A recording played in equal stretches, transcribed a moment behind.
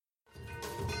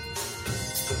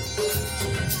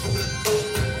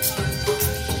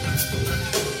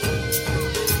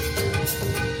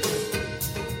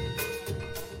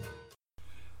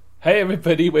Hey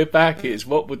everybody, we're back. It's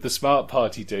What Would the Smart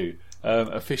Party Do?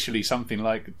 Officially something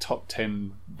like top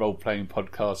 10 role-playing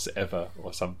podcasts ever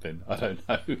or something. I don't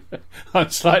know.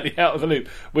 I'm slightly out of the loop.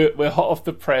 We're hot off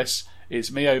the press.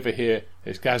 It's me over here.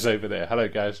 It's Gaz over there. Hello,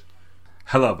 Gaz.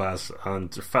 Hello, Baz,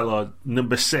 and fellow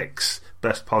number 6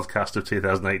 best podcast of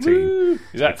 2018. Woo!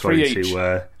 Is that 3 each?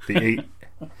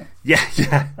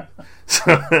 Yeah.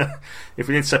 So if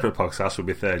we did separate podcasts, we'd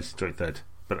be joint third.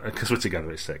 But because we're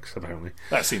together, it's 6 apparently.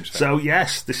 That seems fair. So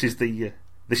yes, this is the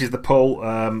poll.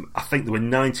 I think there were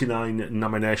 99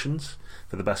 nominations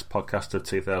for the best podcast of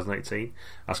 2018,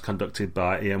 as conducted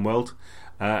by Ian World,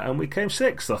 and we came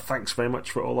 6th. So thanks very much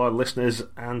for all our listeners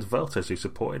and voters who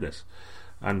supported us.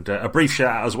 And a brief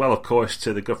shout out as well, of course,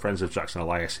 to the good friends of Jackson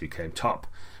Elias who came top.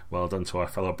 Well done to our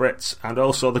fellow Brits, and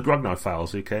also the Grognard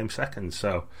Files who came 2nd.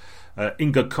 So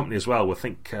in good company as well. We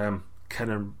think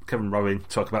Kevin Rowan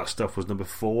Talk About Stuff was number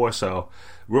 4, so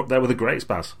we're up there with the greats,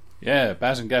 Baz. Yeah,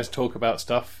 Baz and Gaz Talk About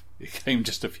Stuff. It came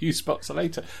just a few spots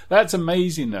later. That's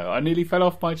amazing, though. I nearly fell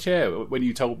off my chair when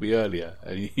you told me earlier,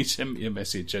 and you sent me a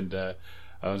message, and I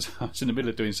was in the middle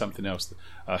of doing something else.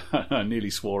 I nearly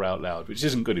swore out loud, which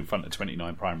isn't good in front of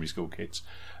 29 primary school kids.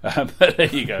 But there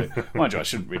you go. Mind you, I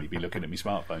shouldn't really be looking at my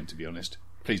smartphone, to be honest.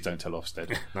 Please don't tell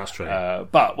Ofsted. That's true.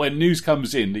 But when news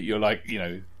comes in that you're like,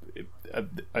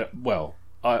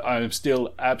 I am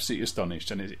still absolutely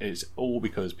astonished, and it's all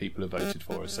because people have voted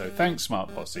for us. So thanks,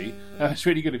 Smart Posse. It's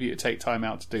really good of you to take time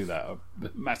out to do that. I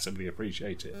massively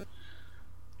appreciate it.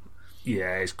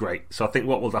 Yeah, it's great. So I think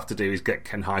what we'll have to do is get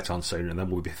Ken Height on soon, and then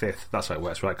we'll be 5th. That's how it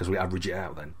works, right? Because we average it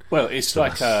out then. Well, it's so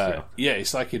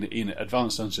it's like in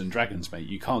Advanced Dungeons and Dragons, mate.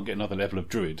 You can't get another level of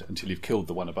druid until you've killed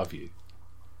the one above you.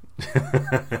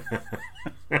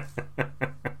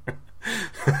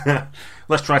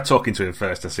 Let's try talking to him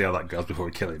first and see how that goes before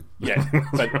we kill him. Yeah,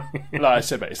 but like I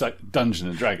said, mate, it's like Dungeons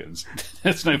and Dragons.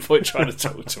 There's no point trying to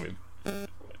talk to him.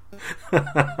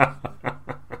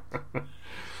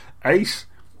 Ace.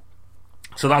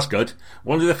 So that's good.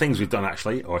 One of the things we've done,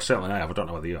 actually, or certainly I have, I don't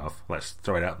know whether you have, let's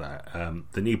throw it out there,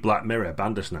 the new Black Mirror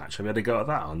Bandersnatch. Have you had a go at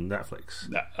that on Netflix?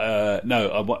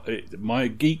 No. My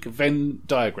geek Venn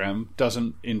diagram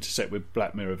doesn't intersect with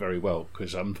Black Mirror very well,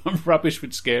 because I'm rubbish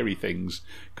with scary things,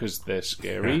 because they're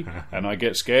scary, and I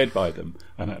get scared by them,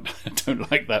 and I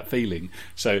don't like that feeling.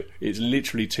 So it's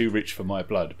literally too rich for my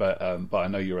blood, but I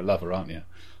know you're a lover, aren't you?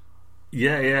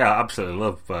 Yeah, I absolutely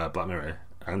love Black Mirror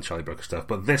and Charlie Brooker stuff,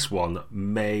 but this one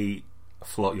may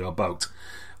float your boat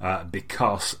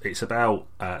because it's about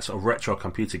sort of retro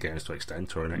computer games to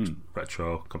extent, or an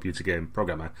retro computer game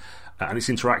programmer, and it's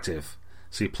interactive,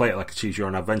 so you play it like a choose your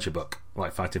own adventure book,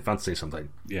 like Fighting Fantasy or something.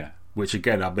 Yeah, which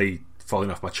again, I'll be falling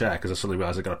off my chair because I suddenly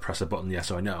realised I've got to press a button yes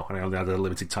or no, and I only had a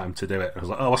limited time to do it. I was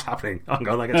like, oh, what's happening? I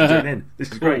get to tune in.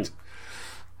 This is great.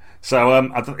 So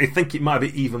I think it might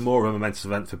be even more of a momentous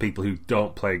event for people who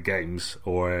don't play games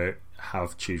or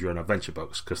have choose your own adventure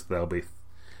books, because they'll be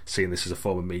seeing this as a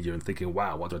form of media and thinking,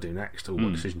 wow, what do I do next, or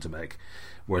what decision to make.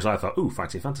 Whereas I thought,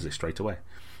 Fighting Fantasy straight away.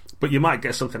 But you might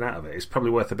get something out of it. It's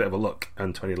probably worth a bit of a look,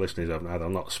 and to any listeners over now,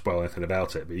 I'll not spoil anything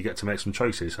about it, but you get to make some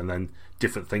choices, and then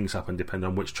different things happen depending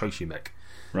on which choice you make.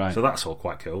 Right. So that's all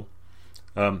quite cool.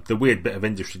 The weird bit of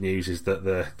industry news is that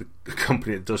the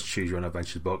company that does choose your own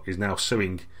adventure book is now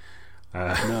suing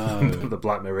the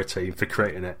Black Mirror team for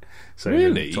creating it. So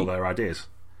really? All their ideas.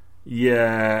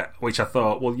 Yeah, which I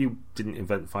thought, well, you didn't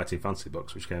invent Fighting Fantasy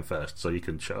books, which came first, so you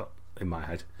can shut up in my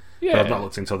head. Yeah. But I've not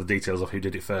looked into all the details of who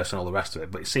did it first and all the rest of it,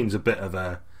 but it seems a bit of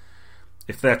a...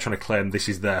 If they're trying to claim this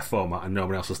is their format and no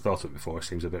one else has thought of it before, it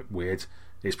seems a bit weird.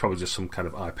 It's probably just some kind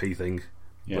of IP thing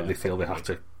that they feel they have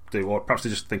to do, or perhaps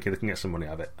they're just thinking they can get some money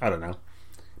out of it. I don't know.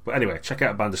 But anyway, check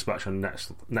out Bandersnatch on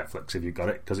Netflix if you've got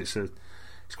it, because it's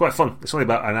quite fun. It's only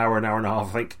about an hour and a half,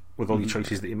 I think, with all your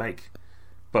choices that you make.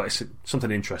 But it's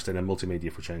something interesting and multimedia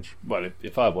for change. Well,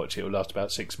 if I watch it, it'll last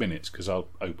about 6 minutes, because I'll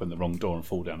open the wrong door and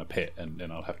fall down a pit, and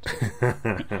then I'll have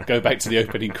to go back to the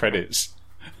opening credits.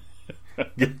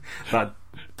 Yeah,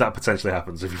 that potentially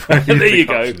happens. If you there you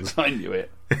go. I knew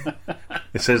it.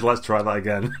 It says, let's try that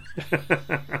again.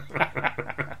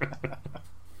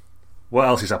 What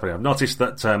else is happening? I've noticed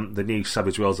that the new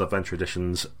Savage Worlds Adventure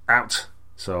Edition's out.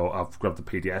 So I've grabbed the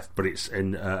PDF, but it's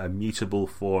in a mutable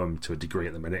form to a degree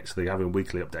at the minute, so they're having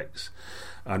weekly updates.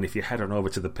 And if you head on over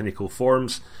to the Pinnacle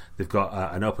forums, they've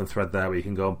got an open thread there where you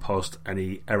can go and post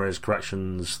any errors,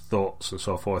 corrections, thoughts, and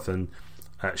so forth. And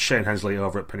Shane Hensley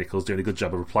over at Pinnacle is doing a good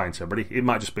job of replying to everybody. It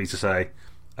might just be to say,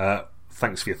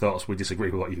 thanks for your thoughts, we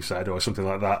disagree with what you said, or something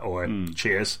like that, or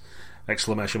cheers,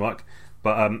 exclamation mark.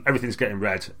 But everything's getting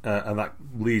read, and that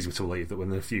leads me to believe that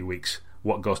within a few weeks,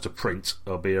 what goes to print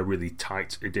will be a really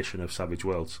tight edition of Savage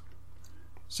Worlds.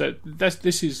 So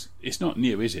it's not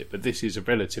new, is it? But this is a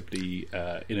relatively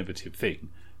innovative thing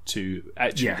to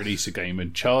actually release a game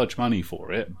and charge money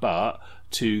for it, but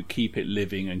to keep it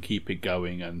living and keep it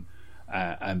going and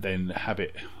then have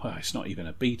it. Well, it's not even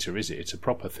a beta, is it? It's a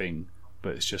proper thing,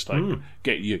 but it's just like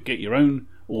get your own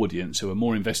audience who are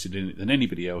more invested in it than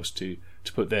anybody else to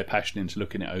put their passion into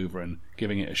looking it over and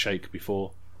giving it a shake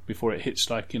before it hits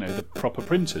the proper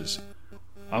printers.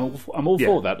 I'm all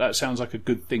for that. That sounds like a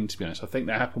good thing, to be honest. I think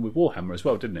that happened with Warhammer as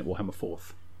well, didn't it? Warhammer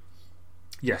 4th.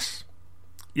 Yes.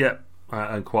 Yeah,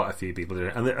 and quite a few people did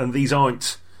it. And these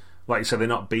aren't, like you said, they're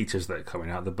not betas that are coming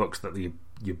out. The books that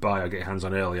you buy or get your hands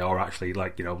on early are actually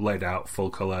laid out full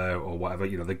colour or whatever.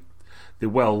 They're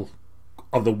well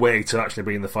on the way to actually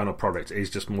being the final product. It's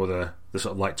just more the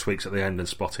sort of like tweaks at the end and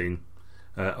spotting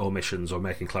omissions or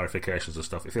making clarifications and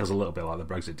stuff. It feels a little bit like the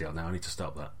Brexit deal now. I need to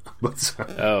stop that. But,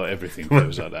 everything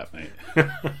feels like that, mate.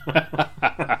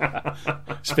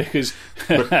 Because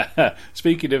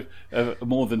speaking of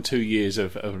more than 2 years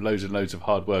of loads and loads of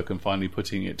hard work and finally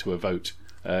putting it to a vote,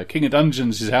 King of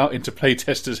Dungeons is out into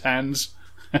playtesters' hands.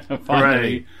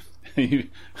 Finally,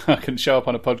 I can show up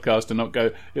on a podcast and not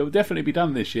go, it will definitely be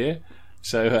done this year.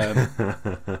 So,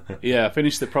 I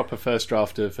finished the proper first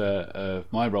draft of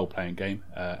my role-playing game,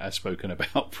 as spoken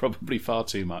about probably far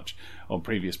too much on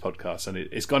previous podcasts, and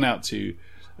it's gone out to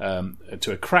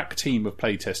a crack team of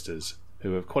playtesters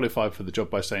who have qualified for the job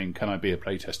by saying, "Can I be a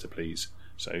playtester, please?"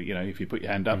 So, if you put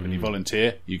your hand up and you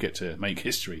volunteer, you get to make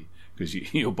history because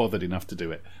you're bothered enough to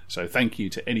do it. So, thank you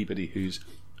to anybody who's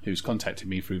contacted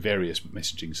me through various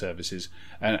messaging services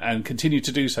and continue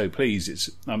to do so, please.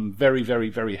 I'm very, very,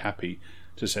 very happy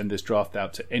to send this draft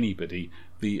out to anybody.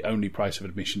 The only price of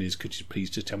admission is, could you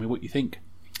please just tell me what you think,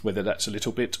 whether that's a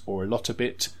little bit or a lot of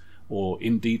bit or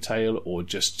in detail or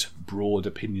just broad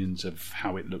opinions of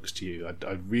how it looks to you.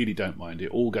 I really don't mind. It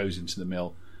all goes into the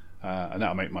mill, and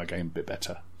that'll make my game a bit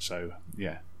better. So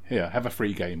here, have a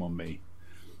free game on me.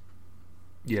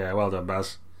 Yeah, well done,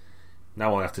 Baz.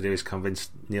 Now all I have to do is convince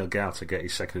Neil Gow to get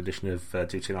his second edition of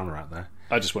Duty and Honour out there.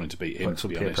 I just wanted to beat him, to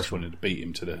be honest. I just wanted to beat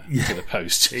him to the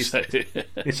post.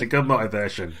 It's a good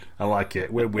motivation. I like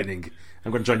it. We're winning.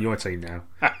 I'm going to join your team now.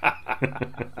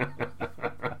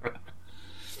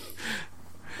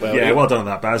 Well done on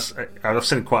that, Baz. I've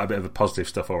seen quite a bit of the positive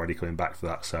stuff already coming back for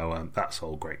that, so that's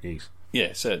all great news. Yeah,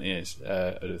 it certainly is.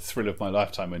 A thrill of my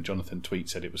lifetime when Jonathan Tweet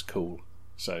said it was cool.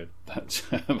 So that's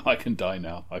I can die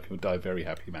now. I can die very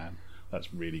happy, man.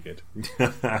 That's really good.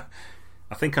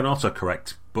 I think an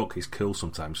autocorrect book is cool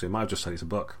sometimes, so he might have just said it's a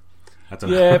book. I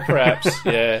don't know. Yeah, perhaps.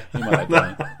 Yeah, he might have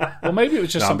done it. Or maybe it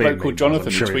was just some bloke called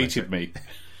Jonathan who tweeted me.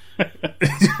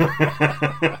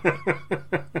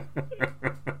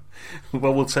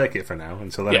 Well, we'll take it for now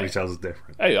until everybody tells us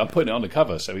different. Hey, I'm putting it on the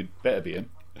cover, so he'd better be in.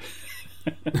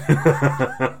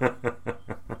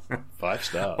 5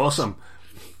 stars. Awesome.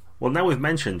 Well, now we've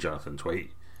mentioned Jonathan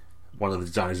Tweet, one of the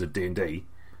designers of D&D,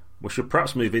 we should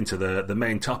perhaps move into the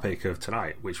main topic of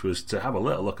tonight, which was to have a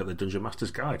little look at the Dungeon Master's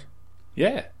Guide.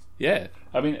 Yeah.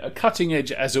 I mean, a cutting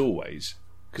edge as always,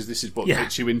 because this is what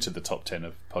gets you into the top 10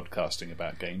 of podcasting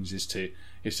about games, is to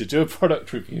do a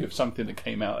product review of something that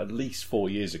came out at least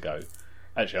 4 years ago.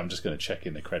 Actually, I'm just going to check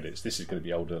in the credits. This is going to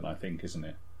be older than I think, isn't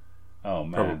it? Oh,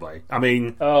 man. Probably. I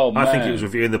mean, I think it was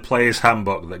reviewing the Player's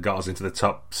Handbook that got us into the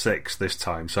top 6 this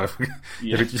time. So if we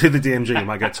do the DMG, you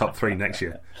might get top 3 next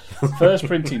year. First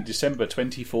printing December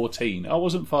 2014. I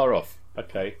wasn't far off.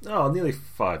 Okay. Oh, nearly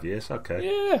 5 years. Okay.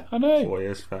 Yeah, I know. 4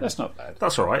 years. Fair. That's not bad.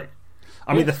 That's all right.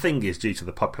 I mean, the thing is, due to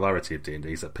the popularity of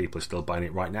D&D, is that people are still buying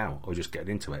it right now or just getting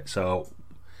into it. So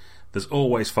there's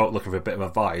always folk looking for a bit of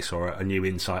advice or a new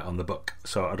insight on the book.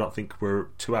 So I don't think we're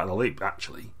too out of the loop,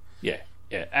 actually.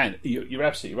 Yeah, and you're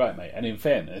absolutely right, mate. And in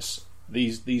fairness,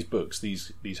 these books,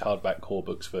 these hardback core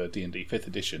books for D&D 5th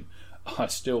edition, are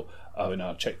still. Oh, and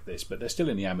I'll check this, but they're still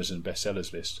in the Amazon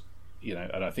bestsellers list.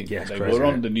 And I think they were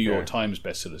on the New York Times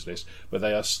bestsellers list, but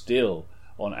they are still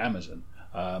on Amazon.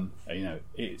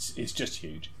 It's just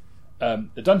huge.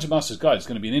 The Dungeon Master's Guide is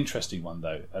going to be an interesting one,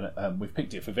 though, and we've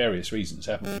picked it for various reasons,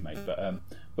 haven't we, mate?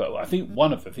 But I think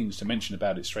one of the things to mention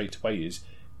about it straight away is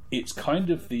it's kind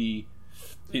of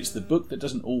it's the book that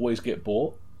doesn't always get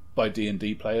bought by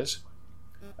D&D players.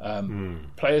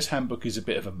 Player's Handbook is a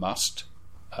bit of a must,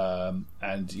 and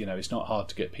it's not hard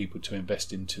to get people to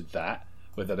invest into that,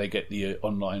 whether they get the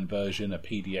online version, a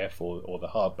PDF, or the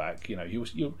hardback.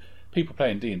 You people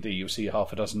playing D&D, you'll see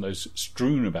half a dozen of those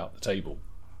strewn about the table.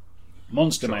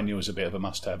 Monster Manual is a bit of a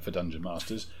must-have for Dungeon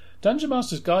Masters. Dungeon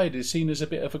Master's Guide is seen as a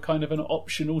bit of a kind of an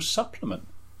optional supplement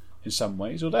in some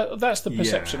ways, or that's the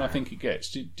perception I think it gets.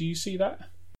 Do you see that?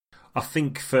 I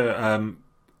think for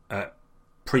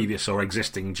previous or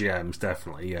existing GMs,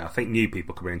 definitely. Yeah, I think new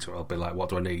people coming into it will be like, what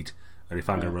do I need? And if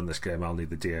I'm going to run this game, I'll need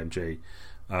the DMG.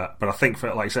 But I think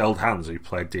for, like, say, old hands who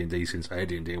played D&D since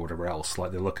AD&D or whatever else,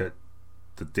 like, they look at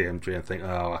the DMG and think,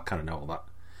 oh, I kind of know all that.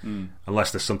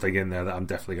 Unless there's something in there that I'm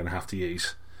definitely going to have to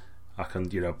use. I can,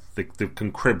 they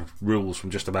can crib rules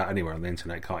from just about anywhere on the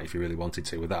internet, can't you, if you really wanted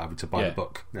to, without having to buy the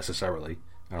book necessarily.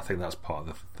 And I think that's part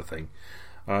of the thing.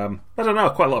 I don't know,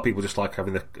 quite a lot of people just like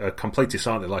having the completists,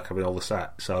 aren't they? Like having all the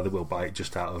set, so they will buy it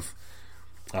just out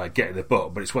of getting the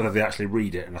book, but it's whether they actually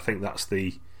read it, and I think that's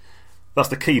the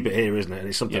key bit here, isn't it? And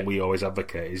it's something we always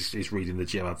advocate is reading the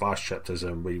GM advice chapters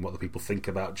and reading what the people think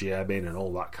about GMing and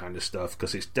all that kind of stuff,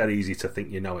 because it's dead easy to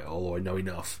think you know it all or know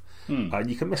enough, and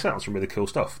you can miss out on some really cool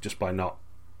stuff just by not,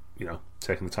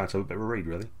 taking the time to have a bit of a read,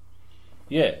 really.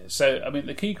 Yeah. So I mean,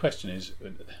 the key question is,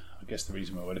 I guess the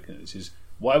reason why we're looking at this is,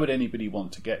 why would anybody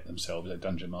want to get themselves a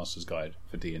Dungeon Master's Guide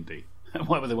for D&D?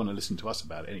 Why would they want to listen to us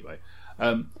about it anyway?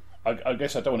 I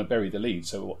guess I don't want to bury the lead,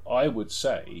 so I would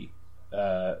say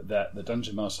that the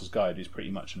Dungeon Master's Guide is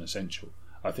pretty much an essential.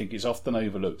 I think it's often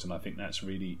overlooked, and I think that's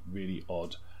really, really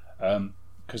odd.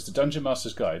 Because the Dungeon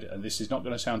Master's Guide, and this is not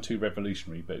going to sound too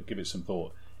revolutionary, but give it some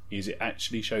thought, is it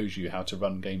actually shows you how to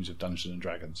run games of Dungeons and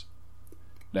Dragons.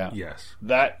 Now, yes,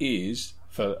 that is,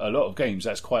 for a lot of games,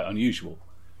 that's quite unusual.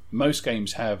 Most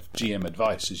games have GM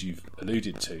advice, as you've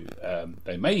alluded to.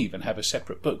 They may even have a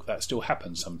separate book. That still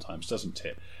happens sometimes, doesn't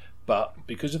it? But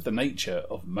because of the nature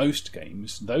of most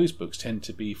games, those books tend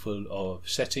to be full of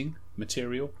setting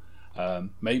material,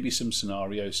 maybe some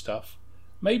scenario stuff,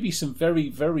 maybe some very,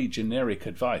 very generic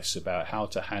advice about how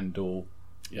to handle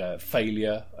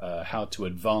failure, how to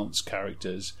advance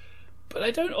characters. But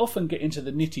they don't often get into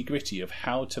the nitty-gritty of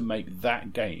how to make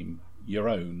that game your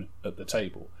own at the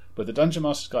table. But the Dungeon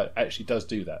Master's Guide actually does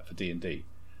do that for D&D.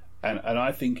 And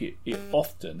I think it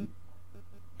often,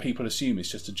 people assume it's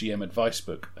just a GM advice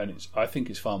book, and I think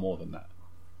it's far more than that.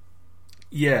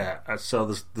 Yeah, so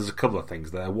there's a couple of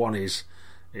things there. One is,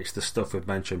 it's the stuff we've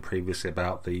mentioned previously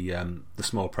about the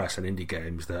small press and indie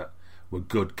games that were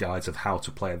good guides of how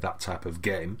to play that type of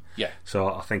game. Yeah.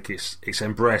 So I think it's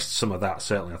embraced some of that,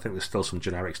 certainly. I think there's still some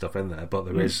generic stuff in there, but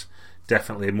there is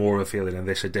definitely more of a feeling in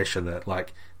this edition that,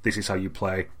 like, this is how you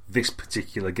play this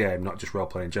particular game, not just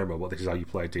role-playing in general, but this is how you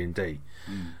play D&D.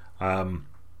 And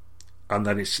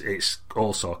then it's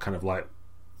also kind of like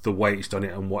the way it's done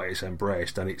it and what it's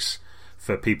embraced, and it's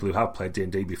for people who have played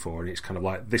D&D before, and it's kind of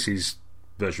like, this is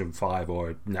version 5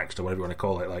 or next or whatever you want to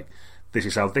call it, like, this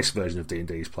is how this version of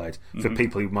D&D is played. For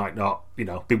people who might not,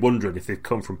 be wondering if they've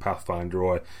come from Pathfinder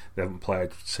or they haven't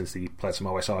played since they played some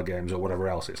OSR games or whatever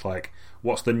else, it's like,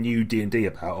 what's the new D&D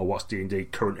about, or what's D&D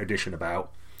current edition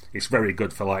about? It's very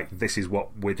good for, like, this is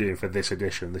what we're doing for this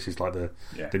edition, this is like the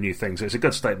new thing. So it's a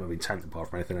good statement of intent apart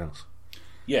from anything else.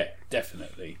 Yeah,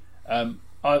 definitely.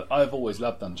 I've always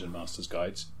loved Dungeon Master's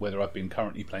Guides, whether I've been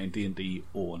currently playing D&D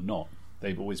or not.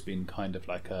 They've always been kind of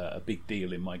like a big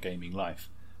deal in my gaming life.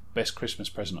 Best Christmas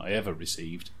present I ever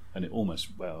received, and it's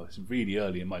really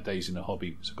early in my days in the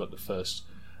hobby, because I got the first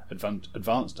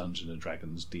Advanced Dungeons and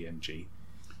Dragons DMG,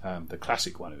 the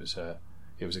classic one. It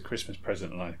was a Christmas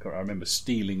present, and I remember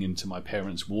stealing into my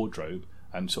parents' wardrobe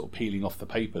and sort of peeling off the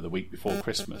paper the week before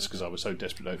Christmas, because I was so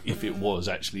desperate to know if it was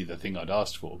actually the thing I'd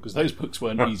asked for, because those books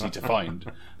weren't easy to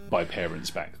find by parents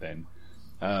back then.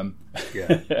 I'd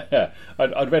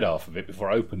read half of it before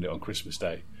I opened it on Christmas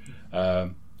Day.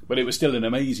 But it was still an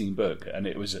amazing book, and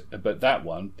but that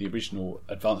one, the original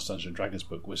Advanced Dungeons and Dragons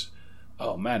book, was,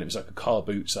 oh man, it was like a car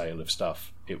boot sale of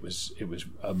stuff. It was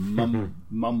a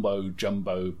mumbo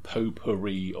jumbo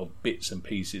potpourri of bits and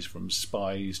pieces, from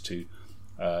spies to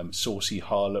saucy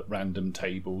harlot random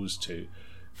tables to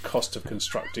cost of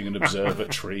constructing an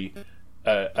observatory.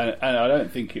 And I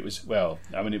don't think it was,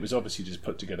 it was obviously just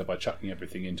put together by chucking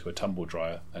everything into a tumble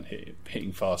dryer and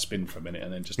hitting fast spin for a minute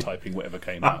and then just typing whatever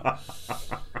came out.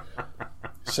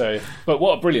 So, but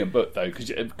what a brilliant book though,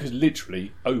 because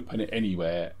literally open it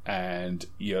anywhere and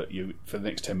you for the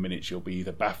next 10 minutes you'll be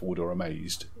either baffled or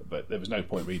amazed. But there was no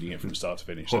point reading it from start to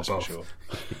finish, that's for sure.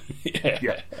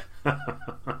 Yeah.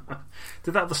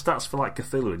 Did that have the stats for like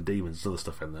Cthulhu and demons and other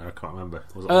stuff in there? I can't remember.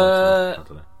 Was it I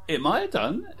don't know. It might have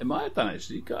done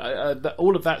actually.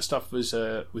 All of that stuff was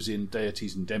in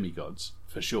Deities and Demigods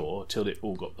for sure, till it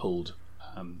all got pulled.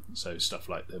 So stuff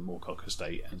like the Moorcock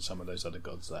Estate and some of those other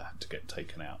gods that had to get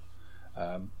taken out.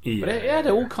 But it had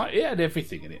it had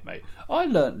everything in it, mate. I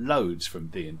learnt loads from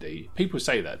D&D. People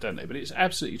say that, don't they? But it's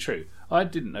absolutely true. I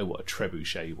didn't know what a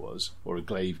trebuchet was, or a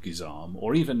glaive gizarm,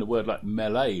 or even the word like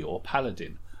melee or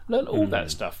paladin. Learnt all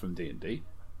that stuff from D&D,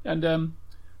 and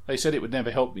they said it would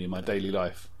never help me in my daily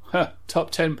life.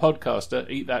 Top 10 podcaster,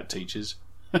 eat that, teachers.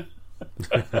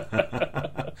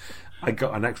 I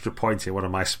got an extra point in one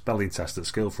of my spelling tests at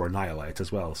school for annihilate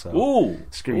as well. So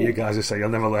screw you guys who say you'll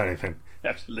never learn anything.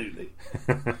 Absolutely.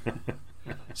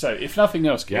 So, if nothing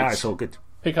else, kids, yeah, it's all good.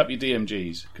 Pick up your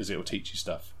DMGs because it will teach you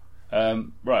stuff.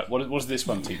 Right, what does this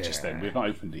one teach us then? We've not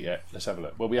opened it yet. Let's have a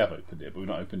look. Well, we have opened it, but we've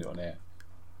not opened it on air.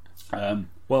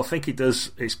 Well, I think it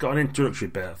does. It's got an introductory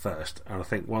bit at first, and I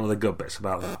think one of the good bits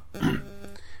about that,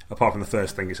 apart from the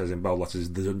first thing it says in bold letters,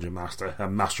 is the Dungeon Master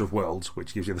and Master of Worlds,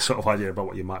 which gives you the sort of idea about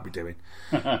what you might be doing.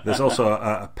 There's also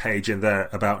a page in there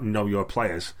about know your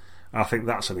players. And I think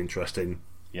that's an interesting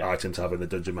item to have in the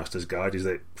Dungeon Master's Guide. Is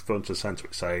that front and centre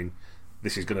it's saying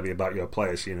this is going to be about your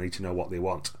players, so you need to know what they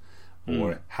want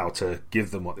or how to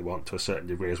give them what they want to a certain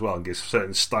degree as well, and gives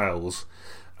certain styles.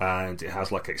 And it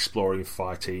has like exploring,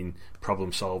 fighting,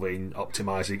 problem solving,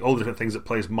 optimizing, all the different things that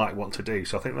players might want to do.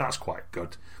 So I think that's quite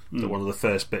good. That one of the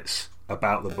first bits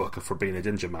about the book for being a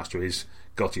dungeon master is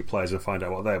go to your players and find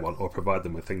out what they want, or provide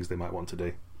them with things they might want to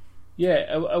do.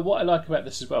 Yeah, what I like about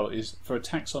this as well is for a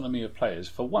taxonomy of players,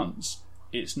 for once,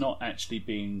 it's not actually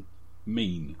being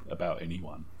mean about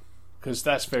anyone. Because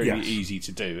that's very easy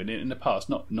to do. And in the past,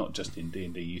 not just in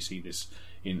D&D, you see this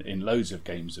in loads of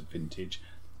games of vintage.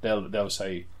 They'll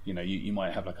say, you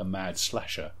might have like a mad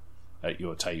slasher at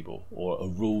your table or a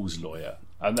rules lawyer,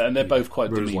 and they're both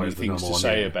quite demeaning things to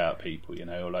say about people,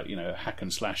 or like hack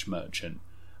and slash merchant.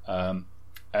 But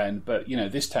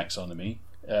this taxonomy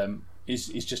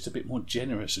is just a bit more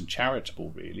generous and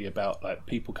charitable, really, about like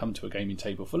people come to a gaming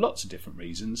table for lots of different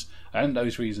reasons, and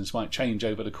those reasons might change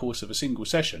over the course of a single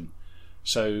session.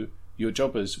 So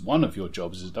one of your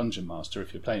jobs as a dungeon master,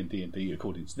 if you're playing D&D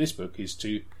according to this book, is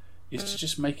to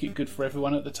just make it good for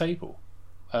everyone at the table.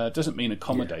 It doesn't mean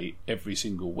accommodate every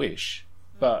single wish,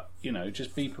 but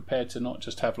just be prepared to not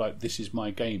just have like, this is my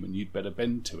game and you'd better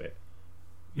bend to it.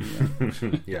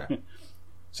 Yeah.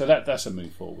 So that's a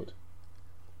move forward.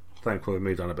 Thankfully we've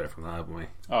moved on a bit from that, haven't we?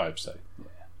 I hope so.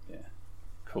 Yeah.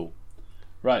 Cool.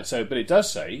 Right, but it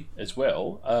does say as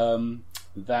well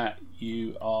that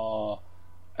you are,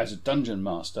 as a dungeon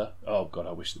master. Oh God,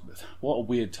 I wish. What a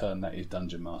weird term that is,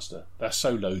 dungeon master. That's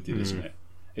so loaded, isn't it?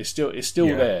 It's still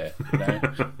there.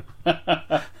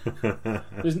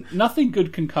 There's nothing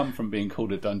good can come from being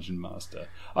called a dungeon master.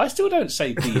 I still don't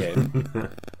say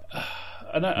DM,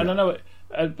 and I know it,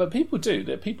 but people do.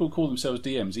 That people call themselves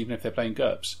DMs even if they're playing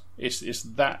GURPS. It's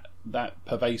that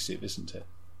pervasive, isn't it?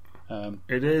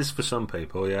 It is for some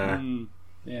people, yeah.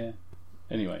 Yeah.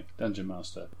 Anyway, dungeon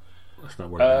master. Let's not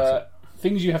worry about it.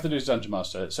 Things you have to do as Dungeon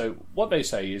Master. So what they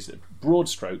say is that broad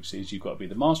strokes is you've got to be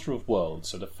the master of worlds.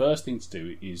 So the first thing to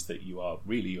do is that you're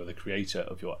the creator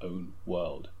of your own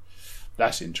world.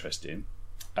 That's interesting.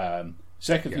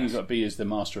 Second thing you've got to be is the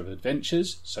master of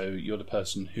adventures. So you're the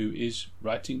person who is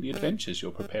writing the adventures.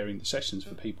 You're preparing the sessions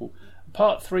for people.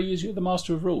 Part 3 is you're the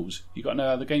master of rules. You've got to know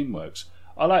how the game works.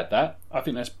 I like that. I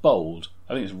think that's bold.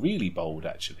 I think it's really bold,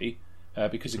 actually.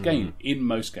 Because again, in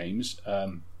most games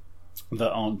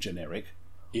that aren't generic,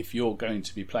 if you're going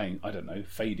to be playing, I don't know,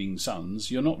 Fading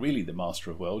Suns, you're not really the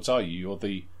master of worlds, are you?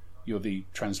 You're the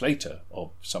translator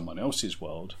of someone else's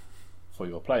world for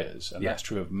your players, and that's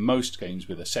true of most games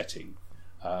with a setting.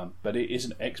 But it is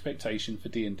an expectation for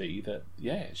D&D that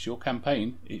it's your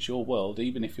campaign, it's your world,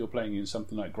 even if you're playing in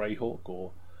something like Greyhawk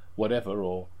or whatever,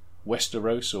 or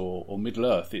Westeros or Middle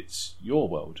Earth, it's your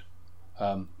world.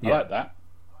 I like that.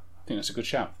 I think that's a good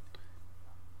shout.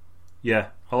 Yeah,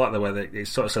 I like the way that it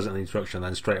sort of says it in the introduction, and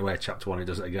then straight away, chapter 1, it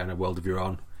does it again, a world of your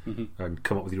own, and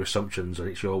come up with your assumptions, and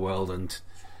it's your world, and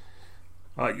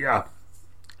I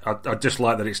just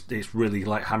like that it's really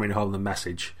like hammering home the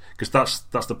message, because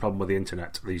that's the problem with the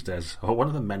internet these days. One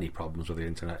of the many problems with the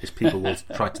internet is people will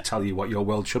try to tell you what your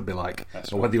world should be like,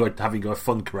 or whether you're having your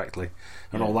fun correctly,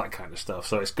 and all that kind of stuff.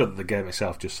 So it's good that the game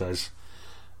itself just says,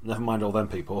 never mind all them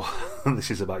people,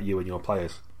 this is about you and your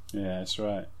players. Yeah, that's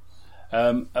right.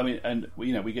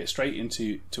 We get straight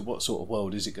into what sort of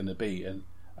world is it going to be, and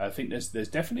I think there's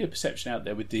definitely a perception out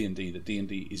there with D&D that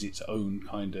D&D is its own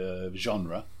kind of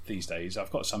genre these days.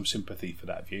 I've got some sympathy for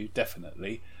that view,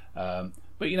 definitely. But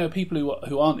people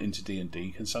who aren't into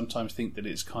D&D can sometimes think that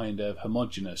it's kind of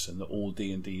homogenous and that all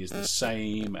D&D is the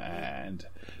same, and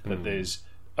that there's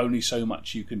only so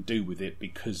much you can do with it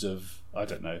because of, I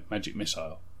don't know, Magic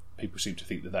Missile. People seem to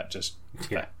think that just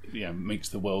makes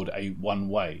the world a one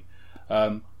way.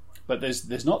 But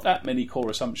there's not that many core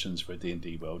assumptions for a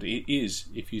D&D world. It is,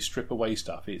 if you strip away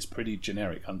stuff, it's pretty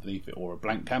generic underneath it, or a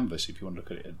blank canvas if you want to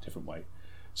look at it a different way.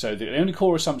 So the only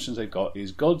core assumptions they've got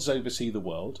is gods oversee the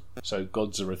world, so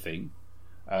gods are a thing.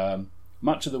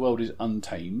 Much of the world is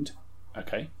untamed.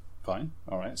 Okay, fine,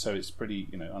 all right. So it's pretty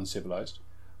uncivilized.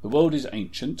 The world is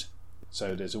ancient,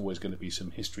 so there's always going to be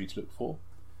some history to look for.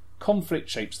 Conflict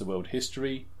shapes the world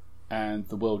history, and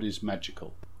the world is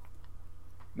magical.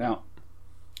 Now,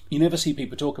 you never see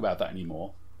people talk about that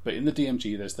anymore, but in the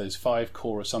DMG there's those 5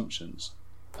 core assumptions.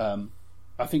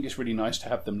 I think it's really nice to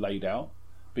have them laid out,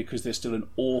 because there's still an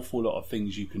awful lot of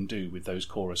things you can do with those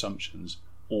core assumptions,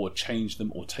 or change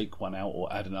them, or take one out,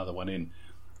 or add another one in.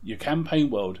 Your campaign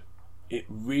world, it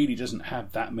really doesn't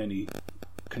have that many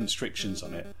constrictions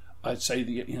on it. I'd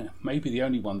say maybe the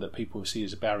only one that people see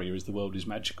as a barrier is the world is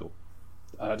magical.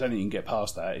 I don't think you can get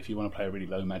past that. If you want to play a really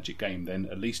low magic game, then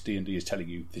at least D&D is telling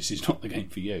you this is not the game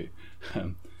for you.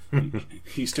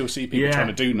 You still see people trying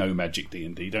to do no magic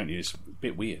D&D, don't you? It's a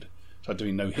bit weird. It's like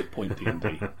doing no hit point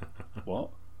D&D. What?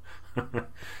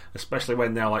 Especially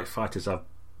when now, like, fighters have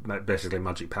basically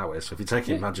magic powers. So if you're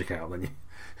taking magic out, then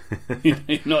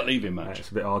you're not leaving much.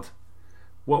 It's a bit odd.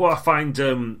 What I find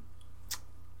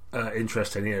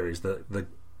interesting here is that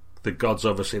the gods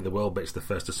oversee the world bit's the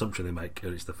first assumption they make,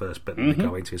 and it's the first bit that they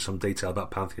go into some detail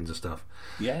about pantheons and stuff.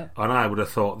 Yeah. And I would have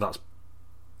thought that's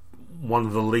one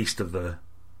of the least of the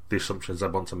assumptions I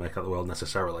want to make about the world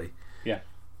necessarily. Yeah.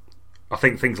 I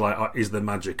think things like is the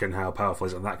magic and how powerful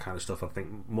is it and that kind of stuff I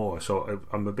think more. So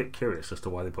I'm a bit curious as to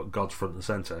why they put gods front and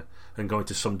centre and go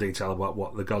into some detail about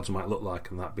what the gods might look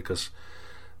like and that, because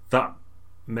that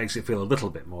makes it feel a little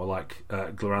bit more like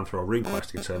Glorantha or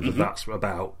RuneQuest in terms of that's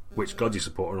about which god you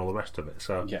support and all the rest of it.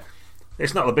 So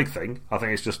it's not a big thing. I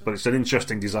think it's just, but it's an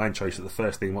interesting design choice that the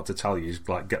first thing you want to tell you is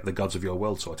like get the gods of your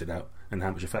world sorted out and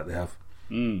how much effect they have.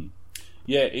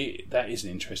 Yeah, that is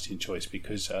an interesting choice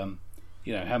because how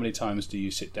many times do you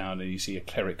sit down and you see a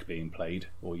cleric being played,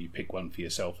 or you pick one for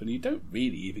yourself, and you don't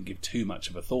really even give too much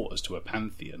of a thought as to a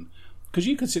pantheon, because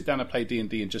you could sit down and play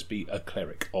D&D and just be a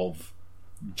cleric of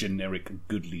generic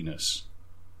goodliness,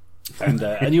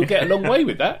 and you'll get a long way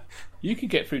with that. You could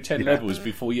get through 10 levels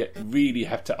before you really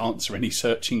have to answer any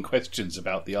searching questions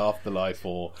about the afterlife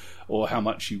or how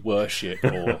much you worship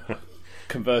or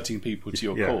converting people to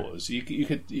your cause. You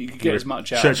could get as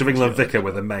much out. Church of England vicar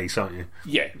with a mace, aren't you?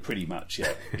 Yeah, pretty much.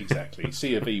 Yeah, exactly.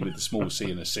 C of E with a small c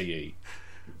and a CE.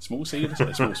 Small c and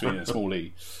a small c and a small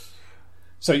e.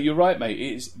 So you're right,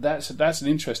 mate. That's an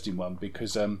interesting one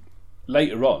because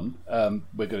later on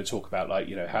we're going to talk about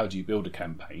how do you build a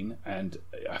campaign, and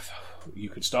you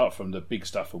could start from the big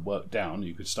stuff and work down.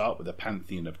 You could start with a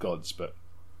pantheon of gods, but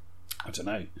I don't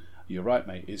know. You're right,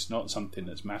 mate. It's not something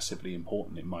that's massively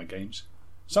important in my games.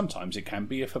 Sometimes it can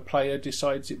be if a player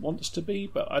decides it wants to be,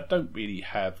 but I don't really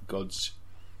have gods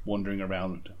wandering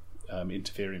around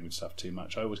interfering with stuff too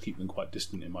much. I always keep them quite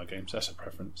distant in my games. That's a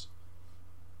preference.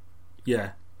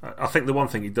 Yeah, I think the one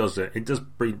thing it does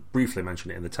briefly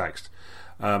mention it in the text,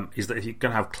 is that if you're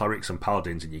going to have clerics and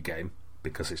paladins in your game,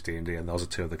 because it's D&D and those are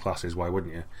two of the classes, why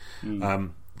wouldn't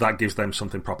you? That gives them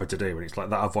something proper to do, and it's like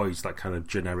that avoids that kind of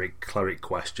generic cleric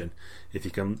question. If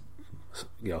you can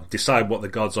decide what the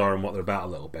gods are and what they're about a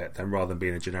little bit, then rather than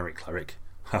being a generic cleric,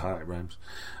 haha, it rhymes,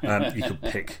 you could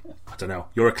pick, I don't know,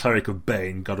 you're a cleric of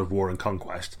Bane, god of war and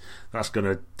conquest. That's going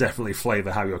to definitely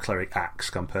flavour how your cleric acts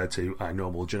compared to a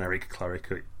normal generic cleric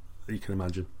that you can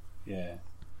imagine. Yeah,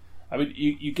 I mean,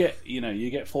 you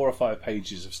get 4 or 5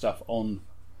 pages of stuff on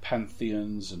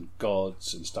pantheons and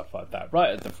gods and stuff like that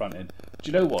right at the front end.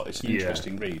 Do you know what? It's an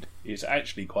interesting read. It's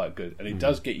actually quite good, and it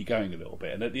does get you going a little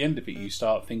bit. And at the end of it, you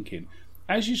start thinking,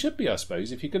 as you should be, I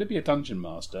suppose. If you're going to be a dungeon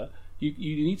master, you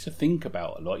need to think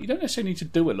about a lot. You don't necessarily need to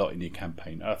do a lot in your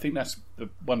campaign. I think that's the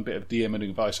one bit of DMing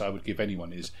advice I would give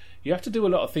anyone is you have to do a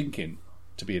lot of thinking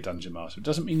to be a dungeon master. It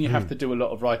doesn't mean you have to do a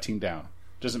lot of writing down.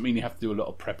 It doesn't mean you have to do a lot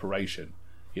of preparation.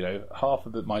 Half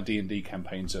of my D&D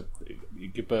campaigns are you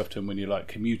give birth to them when you're like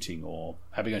commuting or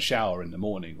having a shower in the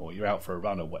morning or you're out for a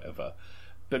run or whatever.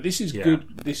 But this is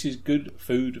good. This is good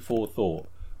food for thought.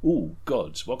 Ooh,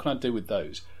 gods! What can I do with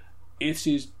those? This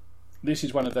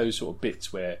is one of those sort of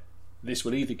bits where this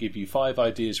will either give you 5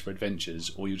 ideas for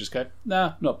adventures, or you just go,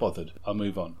 nah, not bothered. I'll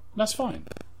move on. And that's fine.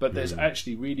 But there's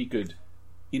actually really good,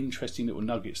 interesting little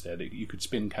nuggets there that you could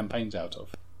spin campaigns out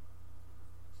of.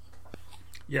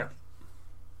 Yeah.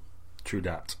 True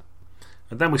that.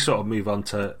 And then we sort of move on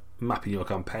to mapping your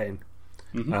campaign,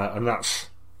 and that's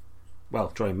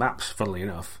drawing maps, funnily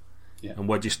enough. Yeah. And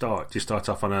where do you start? Do you start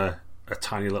off on a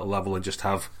tiny little level and just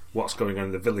have what's going on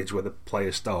in the village where the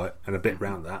players start and a bit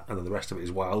round that, and then the rest of it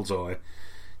is wilds? Or do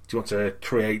you want to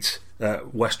create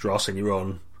Westeros in your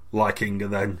own liking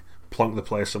and then plonk the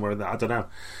players somewhere in that? I don't know.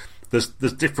 There's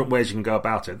different ways you can go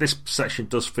about it. This section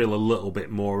does feel a little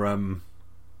bit more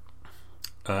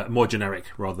more generic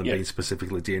rather than being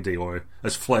specifically D&D or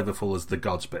as flavourful as the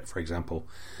gods bit, for example.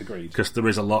 Agreed. Because there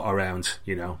is a lot around,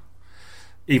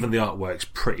 even the artwork's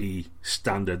pretty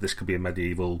standard. This could be a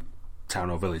medieval town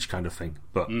or village kind of thing,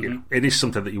 but it is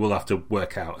something that you will have to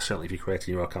work out, certainly if you're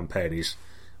creating your own campaign, is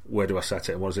where do I set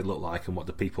it and what does it look like and what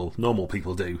do normal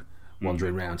people do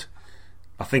wandering around.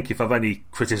 I think if I've any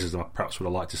criticism, I perhaps would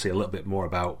have liked to see a little bit more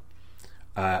about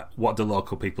what do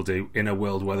local people do in a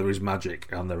world where there is magic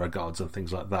and there are gods and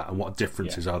things like that, and what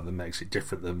differences are that makes it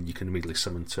different than you can immediately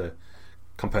summon to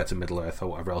compared to Middle Earth or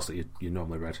whatever else that you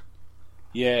normally read.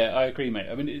 Yeah, I agree, mate.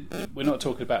 I mean, we're not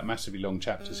talking about massively long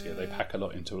chapters here. They pack a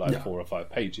lot into 4 or 5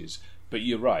 pages. But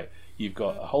you're right. You've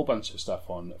got a whole bunch of stuff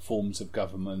on forms of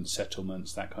government,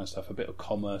 settlements, that kind of stuff, a bit of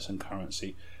commerce and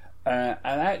currency. And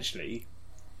actually,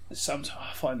 sometimes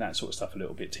I find that sort of stuff a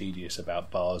little bit tedious about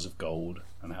bars of gold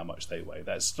and how much they weigh.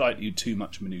 That's slightly too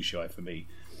much minutiae for me.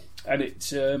 And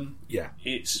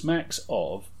it smacks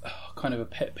of kind of a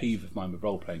pet peeve of mine with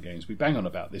role-playing games. We bang on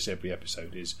about this every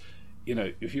episode, is, you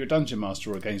know, if you're a dungeon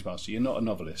master or a games master, you're not a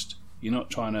novelist. You're not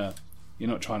trying to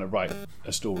write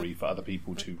a story for other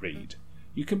people to read.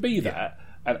 You can be that,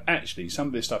 and actually some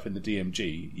of this stuff in the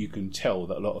DMG, you can tell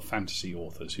that a lot of fantasy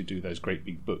authors who do those great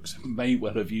big books may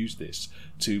well have used this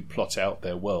to plot out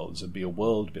their worlds and be a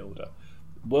world builder.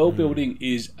 World building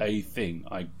is a thing.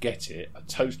 I get it. I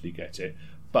totally get it.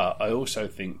 But I also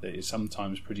think that it's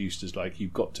sometimes produced as like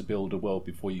you've got to build a world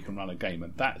before you can run a game,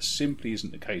 and that simply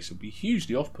isn't the case. It would be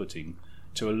hugely off-putting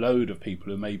to a load of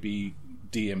people who may be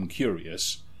DM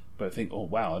curious, but think, oh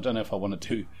wow, I don't know if I want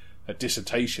to do a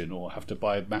dissertation or have to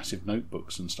buy massive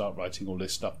notebooks and start writing all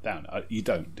this stuff down. You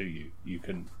don't, do you? You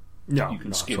can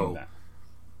skim that.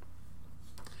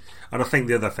 And I think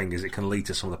the other thing is it can lead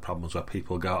to some of the problems where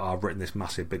people go, I've written this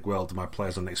massive big world and my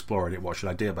players aren't exploring it, what should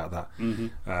I do about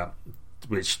that?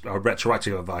 Which our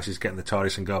retroactive advice is get in the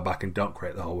TARDIS and go back and don't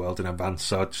create the whole world in advance.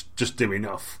 So just do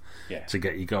enough to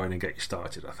get you going and get you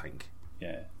started, I think.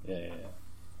 Yeah.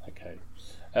 Okay.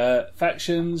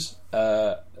 Factions,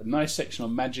 nice section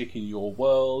on magic in your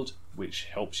world, which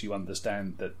helps you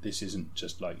understand that this isn't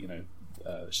just like,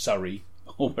 Surrey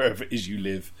or wherever it is you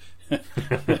live.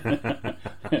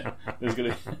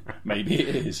 Maybe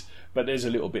it is, but there's a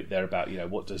little bit there about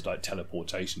what does like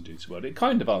teleportation do to the world. It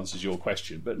kind of answers your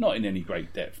question, but not in any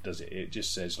great depth, does it? It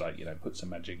just says like put some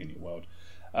magic in your world,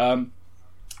 and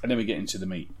then we get into the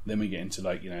meat. Then we get into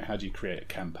like how do you create a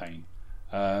campaign?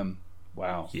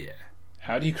 Wow, yeah.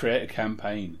 How do you create a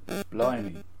campaign?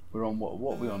 Blimey, we're on what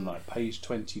are we on, like page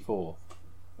 24.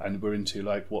 And we're into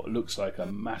like what looks like a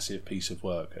massive piece of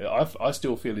work. I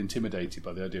still feel intimidated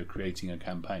by the idea of creating a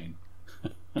campaign.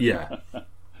 Yeah.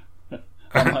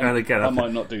 And again, I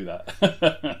might not do that.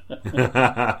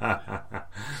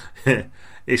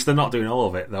 It's the not doing all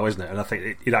of it, though, isn't it? And I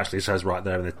think it actually says right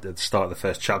there at the start of the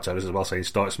first chapter as well, saying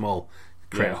start small,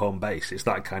 create a home base. It's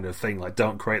that kind of thing. Like,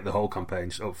 don't create the whole campaign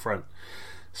just up front.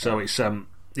 So it's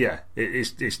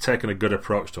taken a good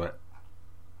approach to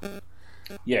it.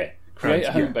 Yeah. Create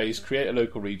a home base, create a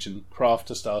local region,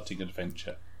 craft a starting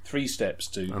adventure. 3 steps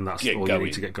to and that's get all going. You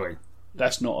need to get going.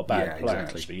 That's not a bad plan,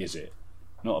 actually, is it?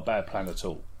 Not a bad plan at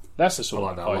all. That's the sort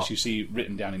of advice you see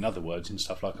written down in other words in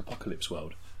stuff like Apocalypse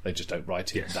World. They just don't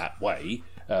write it that way,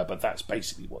 but that's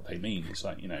basically what they mean. It's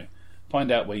like,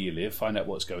 find out where you live, find out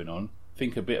what's going on,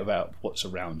 think a bit about what's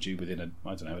around you within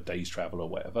a day's travel or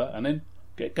whatever, and then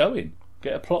get going.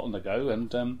 Get a plot on the go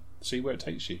and see where it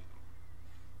takes you.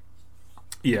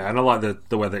 Yeah, and I like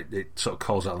the way that it sort of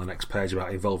calls out on the next page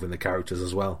about involving the characters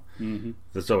as well. Mm-hmm.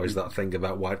 There's always that thing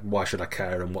about why should I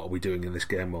care and what are we doing in this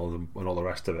game world and all the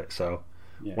rest of it. So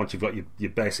once you've got your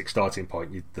basic starting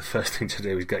point, the first thing to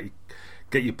do is get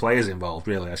your players involved.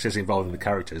 Really, I say involving the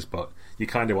characters, but you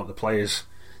kind of want the players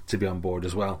to be on board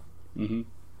as well. Mm-hmm.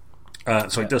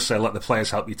 So it does say let the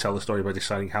players help you tell the story by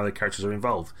deciding how the characters are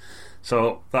involved.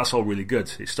 So that's all really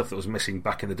good. It's stuff that was missing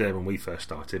back in the day when we first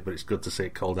started, but it's good to see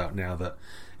it called out now that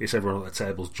it's everyone at the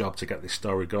table's job to get this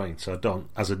story going. So don't,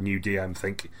 as a new DM,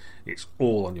 think it's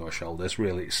all on your shoulders.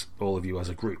 Really, it's all of you as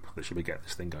a group that should be getting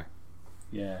this thing going.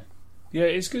 Yeah,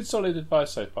 it's good, solid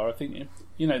advice so far. I think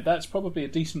that's probably a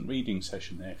decent reading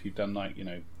session there. If you've done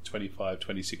 25,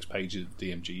 26 pages of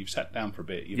DMG, you've sat down for a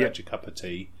bit, you've had your cup of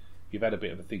tea, you've had a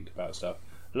bit of a think about stuff.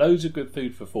 Loads of good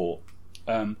food for thought.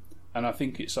 And I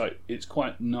think it's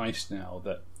quite nice now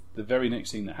that the very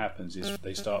next thing that happens is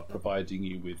they start providing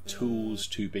you with tools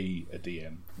to be a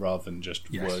DM rather than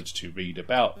just words to read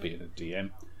about being a DM.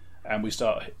 And we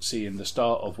start seeing the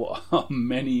start of what are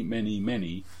many, many,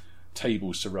 many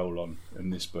tables to roll on in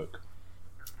this book.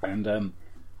 And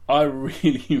I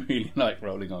really, really like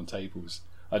rolling on tables.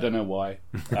 I don't know why.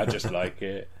 I just like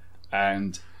it.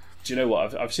 And do you know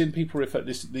what? I've seen people refer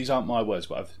this. These aren't my words,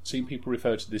 but I've seen people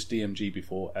refer to this DMG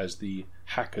before as the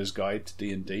Hacker's Guide to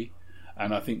D&D,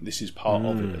 and I think this is part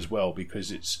of it as well,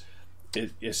 because as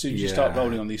soon as you start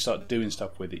rolling on these, start doing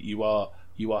stuff with it, you are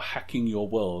hacking your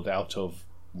world out of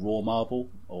raw marble,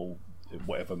 or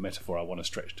whatever metaphor I want to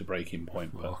stretch to breaking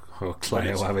point. Or clay,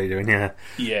 or whatever you're doing,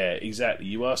 Yeah, exactly.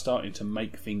 You are starting to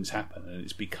make things happen, and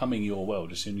it's becoming your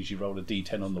world as soon as you roll a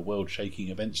d10 on the world-shaking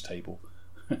events table.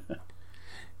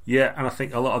 Yeah, and I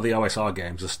think a lot of the OSR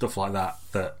games are stuff like that,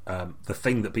 the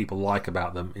thing that people like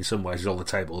about them in some ways is all the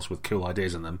tables with cool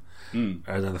ideas in them. And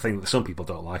then the thing that some people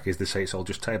don't like is they say it's all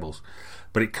just tables.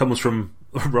 But it comes from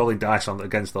rolling dice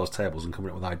against those tables and coming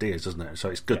up with ideas, doesn't it? So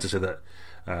it's good to see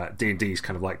that D&D's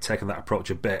kind of like taken that approach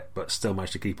a bit, but still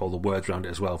managed to keep all the words around it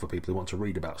as well for people who want to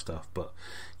read about stuff. But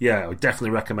yeah, I would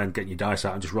definitely recommend getting your dice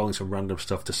out and just rolling some random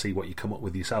stuff to see what you come up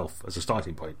with yourself as a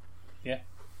starting point. Yeah.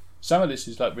 Some of this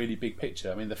is like really big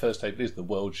picture. I mean, the first table is the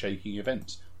world-shaking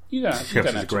events. You don't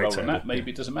have to roll on that.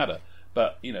 Maybe it doesn't matter.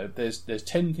 But there's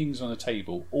 10 things on the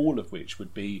table, all of which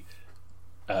would be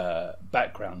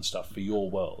background stuff for your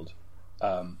world.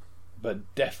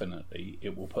 But definitely,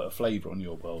 it will put a flavour on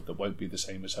your world that won't be the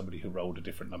same as somebody who rolled a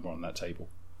different number on that table.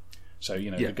 So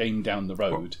the game down the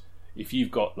road, if you've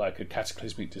got like a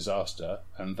cataclysmic disaster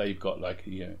and they've got like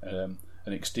an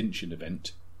extinction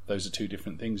event. Those are two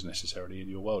different things necessarily in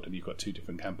your world, and you've got two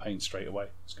different campaigns straight away.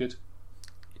 It's good.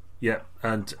 Yeah,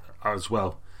 and as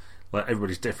well, like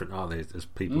everybody's different, aren't they? As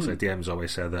people say, DMs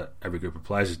always say that every group of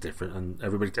players is different, and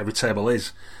every table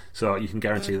is. So you can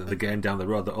guarantee that the game down the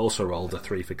road that also rolled a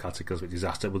 3 for cataclysmic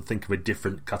disaster would think of a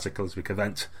different cataclysmic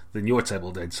event than your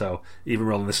table did. So even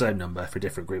rolling the same number for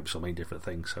different groups will mean different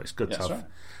things. So it's good to have.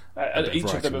 Right.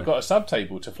 Each of them have got a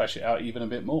subtable to flesh it out even a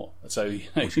bit more. So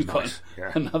you've got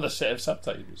another set of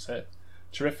subtables there.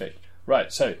 Terrific.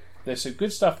 Right, so there's some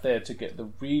good stuff there to get the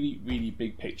really, really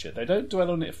big picture. They don't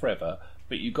dwell on it forever,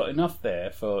 but you've got enough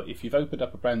there for if you've opened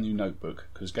up a brand new notebook,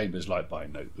 because gamers like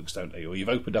buying notebooks, don't they? Or you've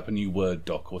opened up a new Word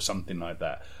doc or something like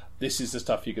that. This is the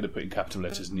stuff you're going to put in capital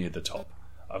letters near the top.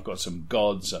 I've got some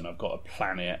gods, and I've got a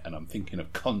planet, and I'm thinking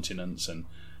of continents, and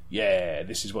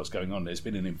this is what's going on. There's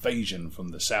been an invasion from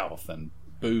the south, and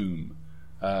boom.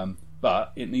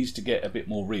 But it needs to get a bit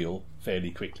more real fairly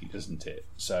quickly, doesn't it?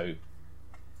 So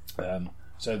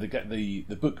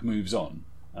the book moves on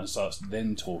and starts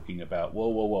then talking about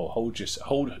whoa, hold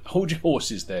your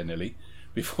horses there, Nelly,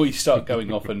 before you start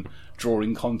going off and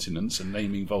drawing continents and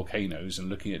naming volcanoes and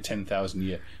looking at 10,000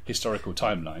 year historical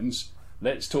timelines.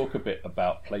 Let's talk a bit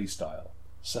about play style.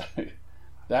 So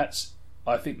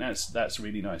I think that's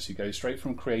really nice. You go straight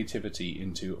from creativity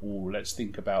into let's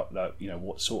think about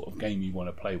what sort of game you want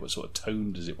to play, what sort of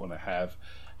tone does it want to have,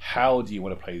 how do you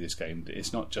want to play this game?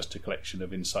 It's not just a collection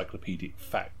of encyclopedic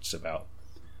facts about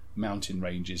mountain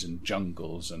ranges and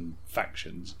jungles and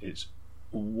factions. It's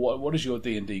what is your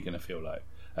D&D going to feel like?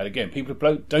 And again, people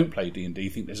who don't play D&D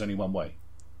think there's only one way,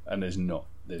 and there's not.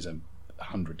 There's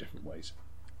 100 different ways.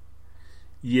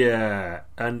 Yeah,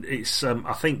 and it's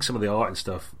I think some of the art and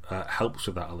stuff helps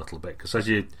with that a little bit, because as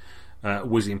you're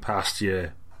whizzing past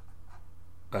your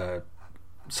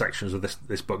sections of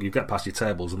this book, you get past your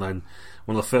tables, and then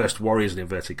one of the first warriors in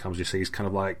inverted commas you see is kind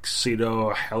of like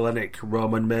pseudo-Hellenic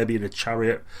Roman, maybe in a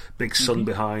chariot, big sun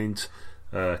behind,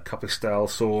 Capistel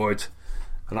sword,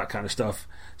 and that kind of stuff.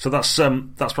 So that's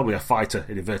probably a fighter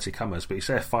in inverted commas, but you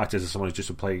say a fighter to someone who's just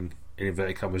been playing in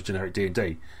inverted commas generic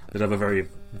D&D, they'd have a very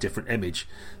different image.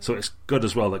 So it's good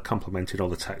as well that complemented all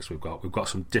the text we've got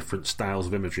some different styles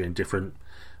of imagery and different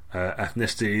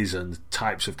ethnicities and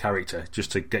types of character,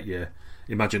 just to get your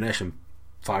imagination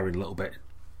firing a little bit.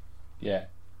 Yeah,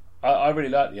 I really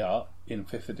like the art in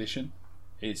 5th edition.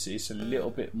 It's a little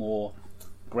bit more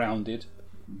grounded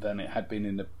than it had been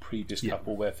in the previous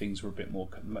couple, where things were a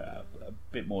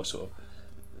bit more sort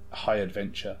of high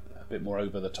adventure, a bit more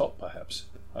over the top, perhaps.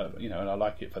 And I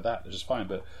like it for that. It's just fine.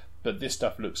 But this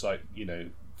stuff looks like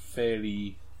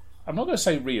fairly. I'm not going to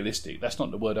say realistic. That's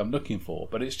not the word I'm looking for.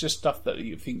 But it's just stuff that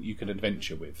you think you can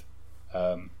adventure with.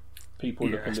 People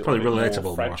look a little bit relatable,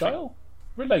 more fragile.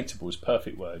 Relatable is a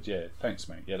perfect word. Yeah, thanks,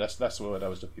 mate. Yeah, that's the word I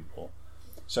was looking for.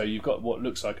 So you've got what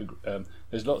looks like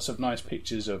there's lots of nice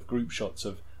pictures of group shots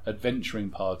of adventuring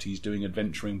parties doing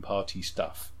adventuring party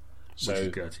stuff. So which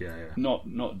is good, yeah.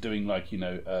 Not doing like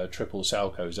triple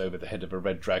salcos over the head of a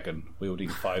red dragon wielding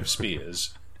 5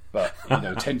 spears, but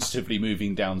tentatively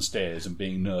moving downstairs and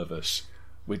being nervous,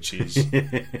 which is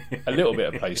a little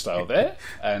bit of play style there,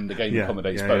 and the game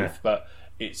accommodates both. But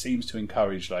it seems to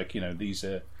encourage these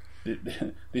are.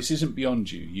 This isn't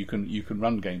beyond you. You can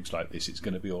run games like this. It's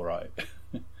going to be all right.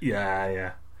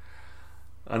 Yeah.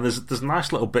 And there's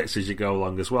nice little bits as you go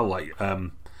along as well. Like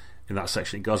in that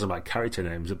section, it goes about character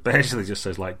names. It basically just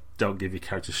says, like, don't give your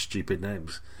characters stupid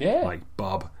names. Yeah. Like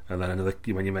Bob, and then another,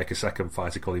 when you make a second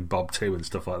fighter, call him Bob 2 and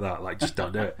stuff like that. Like, just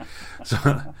don't do it.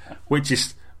 So, which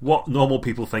is what normal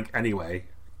people think anyway.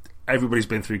 Everybody's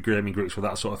been through gaming groups where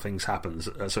that sort of things happens.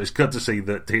 So it's good to see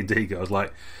that D&D goes,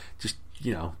 like, just,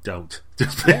 don't.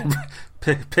 Just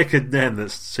pick a name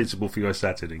that's suitable for your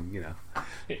setting, and,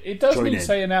 It does need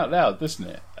saying out loud, doesn't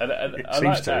it? And it I seems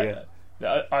like to,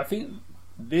 that. I think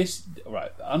this,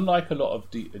 right, unlike a lot of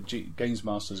Games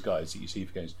Master's guides that you see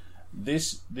for games,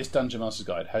 this Dungeon Master's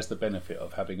Guide has the benefit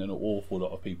of having an awful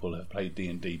lot of people who have played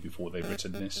D&D before they've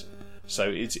written this.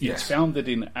 So it's founded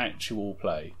in actual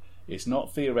play. It's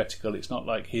not theoretical. It's not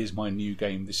like, here's my new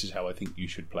game, this is how I think you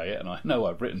should play it. And I know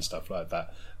I've written stuff like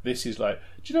that. This is like,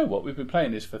 do you know what? We've been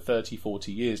playing this for 30,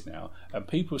 40 years now, and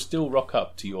people still rock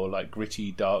up to your like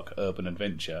gritty, dark urban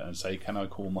adventure and say, can I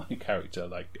call my character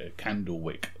like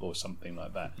Candlewick or something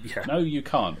like that? Yeah. No, you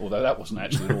can't, although that wasn't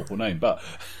actually an awful name. But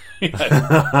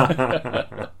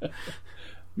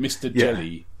Mr.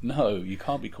 Jelly. No, you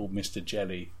can't be called Mr.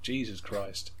 Jelly. Jesus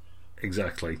Christ.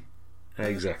 Exactly,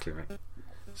 mate.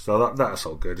 So that's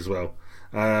all good as well.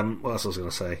 What else was I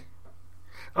going to say?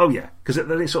 Oh yeah, because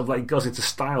then it sort of like goes into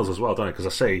styles as well, don't it? Because I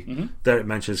see there it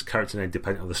mentions character name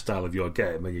depending on the style of your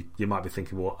game, and you might be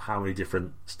thinking, well, how many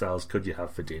different styles could you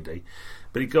have for D&D?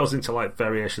 But it goes into like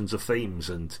variations of themes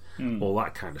and all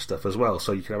that kind of stuff as well.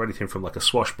 So you can have anything from like a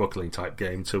swashbuckling type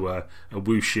game to a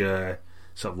wuxia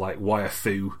sort of like wire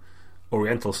fu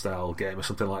Oriental style game or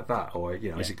something like that, or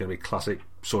is it going to be classic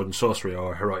sword and sorcery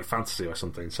or heroic fantasy or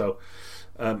something? So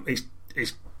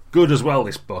it's good as well,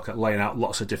 this book, at laying out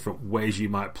lots of different ways you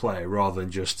might play, rather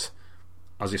than just,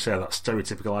 as you say, that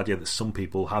stereotypical idea that some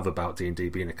people have about D&D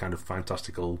being a kind of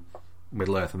fantastical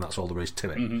Middle Earth, and that's all there is to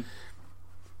it.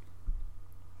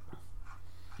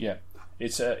 Yeah,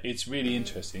 it's really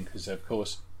interesting because, of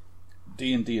course,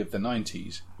 D&D of the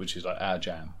 90s, which is like our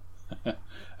jam,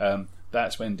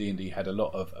 that's when D&D had a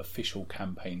lot of official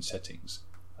campaign settings.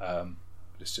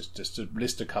 Let's just to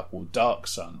list a couple: Dark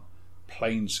Sun,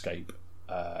 Planescape,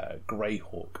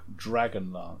 Greyhawk,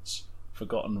 Dragonlance,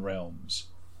 Forgotten Realms,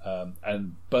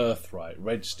 and Birthright,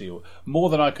 Red Steel. More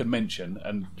than I could mention,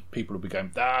 and people will be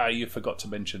going, you forgot to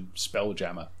mention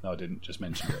Spelljammer. No, I didn't, just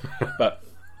mention it. But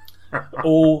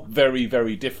all very,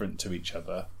 very different to each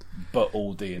other, but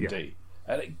all D&D. Yeah.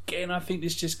 And again, I think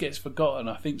this just gets forgotten.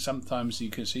 I think sometimes you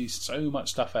can see so much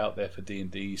stuff out there for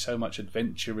D&D, so much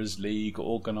Adventurers League,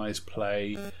 organised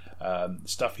play,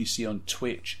 stuff you see on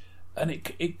Twitch, and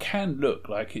it can look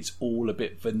like it's all a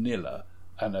bit vanilla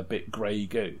and a bit grey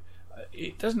goo.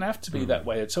 It doesn't have to be that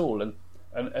way at all. And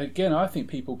again, I think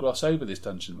people gloss over this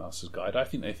Dungeon Master's Guide. I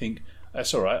think they think,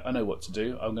 that's all right, I know what to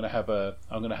do. I'm going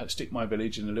to stick my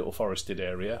village in a little forested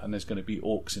area, and there's going to be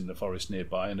orcs in the forest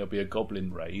nearby, and there'll be a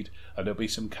goblin raid, and there'll be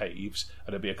some caves,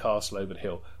 and there'll be a castle over the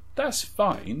hill. That's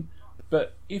fine,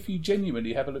 but if you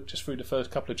genuinely have a look just through the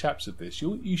first couple of chapters of this,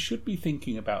 you should be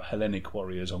thinking about Hellenic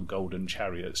warriors on golden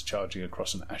chariots charging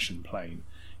across an ashen plain.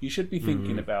 You should be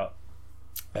thinking about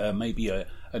maybe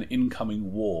an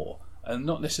incoming war, and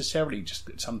not necessarily just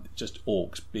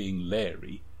orcs being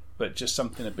leery, but just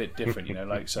something a bit different,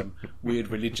 like some weird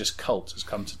religious cult has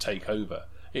come to take over.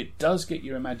 It does get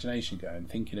your imagination going,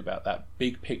 thinking about that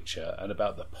big picture and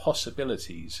about the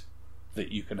possibilities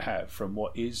that you can have from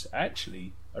what is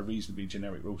actually a reasonably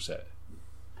generic rule set.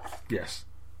 Yes.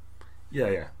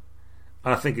 Yeah.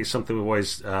 And I think it's something we've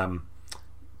always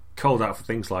called out for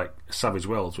things like Savage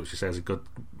Worlds, which you say is a good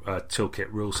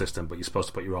toolkit rule system, but you're supposed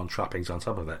to put your own trappings on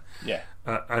top of it. Yeah.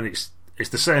 And it's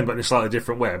the same, but in a slightly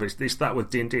different way. But it's that with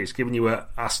D&D. It's giving you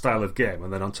a style of game,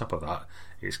 and then on top of that,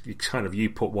 it's you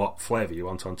put what flavour you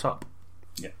want on top.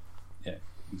 Yeah,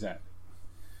 exactly.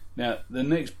 Now, the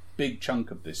next big chunk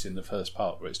of this in the first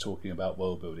part, where it's talking about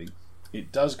world building,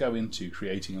 it does go into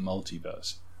creating a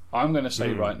multiverse. I'm going to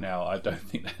say right now, I don't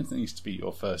think that needs to be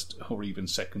your first, or even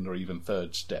second, or even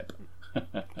third step.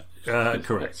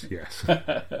 Correct. Yes.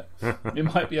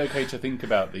 It might be okay to think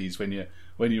about these when you're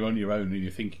on your own and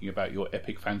you're thinking about your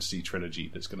epic fantasy trilogy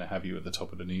that's going to have you at the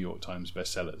top of the New York Times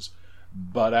bestsellers.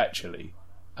 But actually,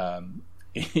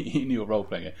 in your role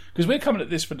playing, because we're coming at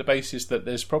this from the basis that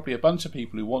there's probably a bunch of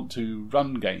people who want to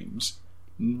run games,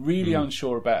 really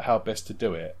unsure about how best to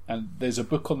do it, and there's a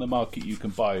book on the market you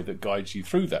can buy that guides you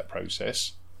through that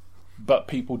process, but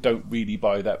people don't really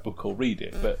buy that book or read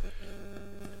it. But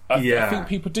I think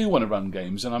people do want to run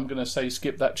games, and I'm going to say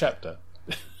skip that chapter.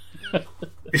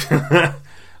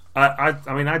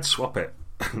 I mean, I'd swap it.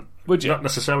 Would you? Not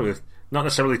necessarily Not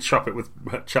necessarily chop it with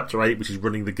Chapter 8, which is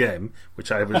running the game,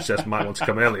 which I would suggest might want to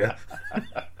come earlier.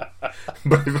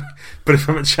 but if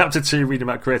I'm at Chapter 2 reading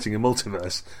about creating a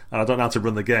multiverse, and I don't know how to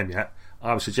run the game yet,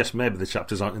 I would suggest maybe the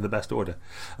chapters aren't in the best order.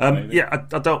 Yeah,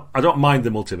 I don't mind the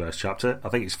multiverse chapter. I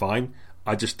think it's fine.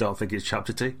 I just don't think it's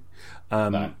Chapter 2.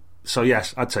 No. So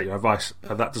yes, I'd take your advice.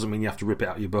 That doesn't mean you have to rip it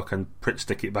out of your book and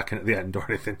stick it back in at the end or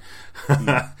anything.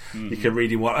 You can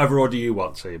read in whatever order you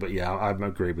want to. But yeah, I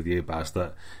agree with you, Baz,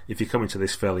 that if you're coming to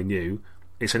this fairly new,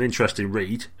 it's an interesting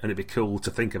read, and it'd be cool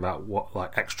to think about what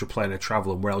like extra planar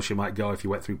travel and where else you might go if you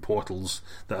went through portals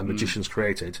that a magician's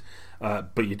created.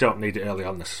 But you don't need it early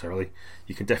on necessarily.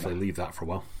 You can definitely leave that for a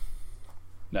while.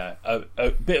 No, a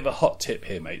bit of a hot tip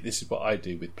here, mate. This is what I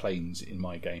do with planes in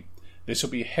my game. This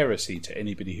will be heresy to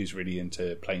anybody who's really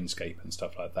into Planescape and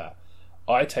stuff like that.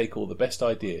 I take all the best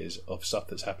ideas of stuff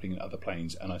that's happening in other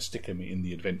planes and I stick them in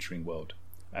the adventuring world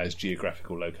as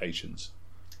geographical locations.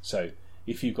 So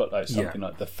if you've got like something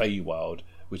like the Feywild,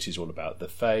 which is all about the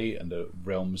Fey and the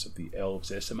realms of the elves,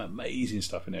 there's some amazing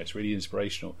stuff in there. It's really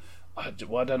inspirational.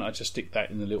 Why don't I just stick that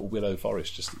in the little Willow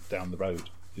Forest just down the road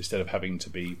instead of having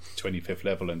to be 25th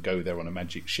level and go there on a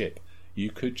magic ship? You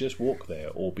could just walk there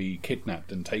or be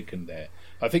kidnapped and taken there.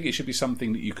 I think it should be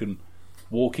something that you can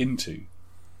walk into,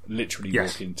 literally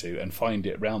walk into, and find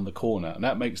it round the corner. And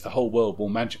that makes the whole world more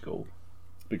magical,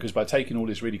 because by taking all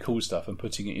this really cool stuff and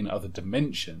putting it in other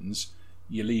dimensions,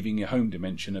 you're leaving your home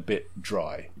dimension a bit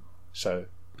dry. So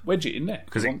wedge it in there.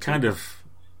 Because it kind of,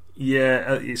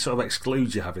 it sort of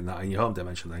excludes you having that in your home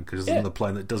dimension then, because there's another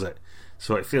plane that does it.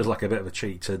 So it feels like a bit of a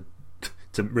cheat to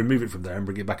remove it from there and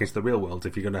bring it back into the real world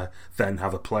if you're going to then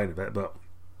have a plane of it. But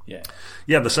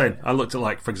the same. I looked at,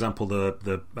 like, for example,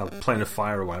 the Plane of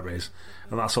Fire or whatever it is,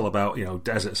 and that's all about, you know,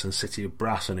 deserts and City of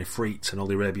Brass and Ifrit and all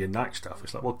the Arabian Night stuff.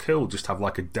 It's like, well, cool, just have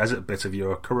like a desert bit of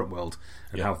your current world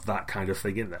and have that kind of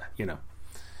thing in there, you know.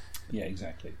 Yeah,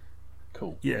 exactly.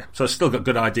 Cool. Yeah, so it's still got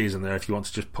good ideas in there if you want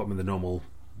to just put them in the normal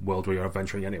world where you're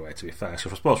adventuring anyway, to be fair. So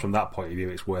I suppose from that point of view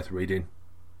it's worth reading,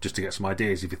 just to get some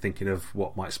ideas if you're thinking of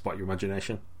what might spot your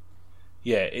imagination.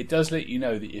 Yeah, it does let you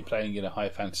know that you're playing in a high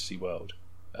fantasy world.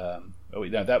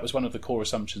 That was one of the core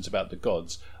assumptions about the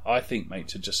gods. I think, mate,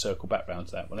 to just circle back round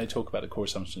to that, when they talk about the core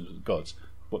assumptions of the gods,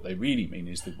 what they really mean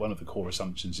is that one of the core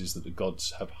assumptions is that the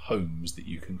gods have homes that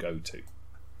you can go to.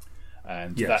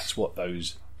 And that's what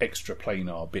those extra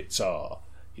planar bits are.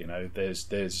 You know,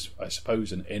 there's I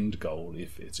suppose an end goal,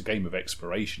 if it's a game of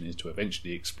exploration, is to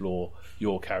eventually explore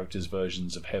your character's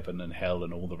versions of heaven and hell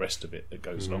and all the rest of it that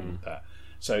goes along with that.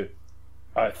 So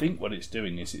I think what it's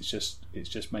doing is it's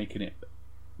just making it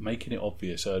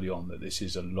obvious early on that this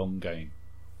is a long game.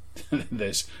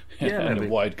 There's a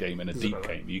wide game and a deep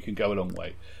game. You can go a long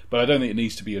way, but I don't think it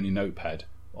needs to be on your notepad.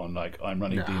 On like, I'm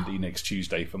running D&D next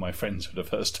Tuesday for my friends for the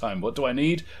first time. What do I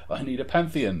need? I need a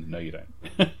Pantheon. No, you don't.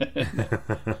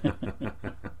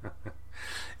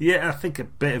 Yeah, I think a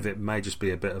bit of it may just be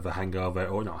a bit of a hangover,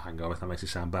 or not a hangover, that makes it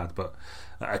sound bad, but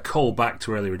a call back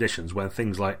to earlier editions when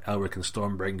things like Elric and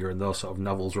Stormbringer and those sort of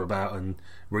novels were about, and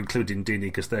were included in D&D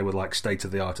because they were like state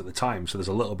of the art at the time. So there's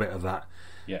a little bit of that.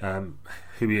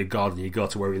 Who are your god, and you go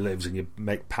to where he lives and you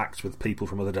make pacts with people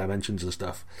from other dimensions and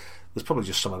stuff. There's probably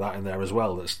just some of that in there as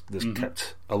well that's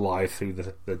kept alive through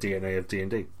the DNA of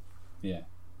D&D. Yeah.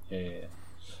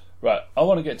 Right, I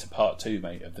want to get to part 2,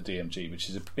 mate, of the DMG, which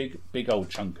is a big old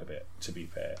chunk of it, to be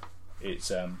fair.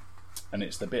 It's and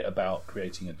it's the bit about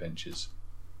creating adventures.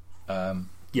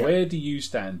 Where do you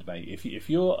stand, mate? If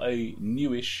you're a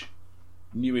newish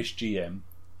GM,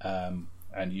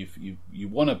 and you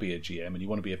want to be a GM and you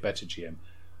want to be a better GM,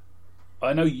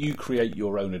 I know you create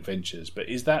your own adventures, but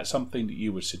is that something that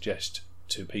you would suggest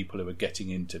to people who are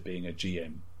getting into being a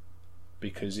GM?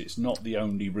 Because it's not the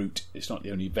only route, it's not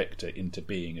the only vector into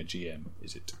being a GM,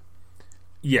 is it?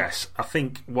 Yes, I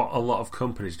think what a lot of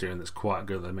companies are doing that's quite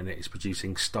good at the minute is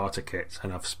producing starter kits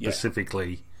and have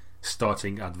specifically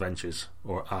starting adventures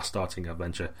or a starting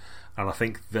adventure, and I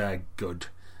think they're good.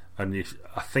 And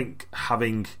I think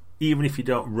having, even if you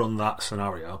don't run that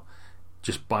scenario,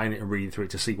 just buying it and reading through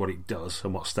it to see what it does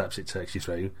and what steps it takes you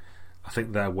through, I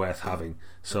think they're worth having.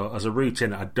 So as a route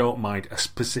in, I don't mind a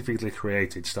specifically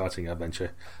created starting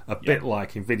adventure, a bit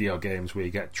like in video games where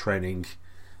you get training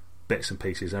bits and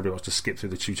pieces and everyone wants to skip through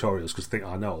the tutorials because they think,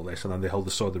 I know all this, and then they hold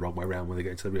the sword the wrong way around when they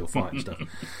get into the real fight and stuff.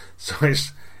 So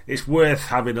it's worth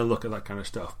having a look at that kind of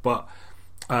stuff. But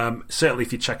certainly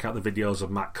if you check out the videos of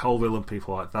Matt Colville and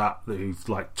people like that who've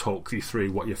like talked you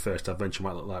through what your first adventure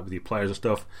might look like with your players and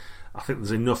stuff, I think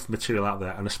there's enough material out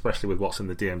there, and especially with what's in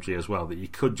the DMG as well, that you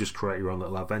could just create your own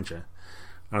little adventure.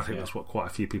 And I think that's what quite a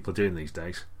few people are doing these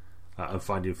days, and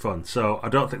finding fun. So I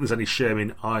don't think there's any shame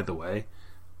in either way,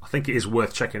 I think it is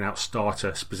worth checking out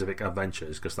starter specific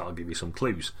adventures, because that'll give you some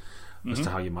clues as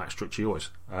to how you might structure yours.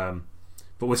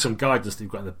 But with some guidance that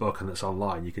you've got in the book and that's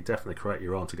online, you could definitely create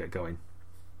your own to get going.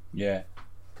 Yeah,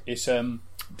 it's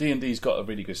D&D's got a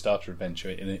really good starter adventure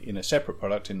in a separate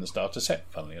product in the starter set,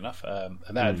 funnily enough, and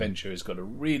that adventure has got a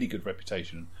really good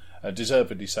reputation,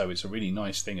 deservedly so. It's a really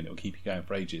nice thing, and it'll keep you going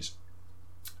for ages.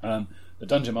 The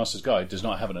Dungeon Master's Guide does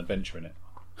not have an adventure in it.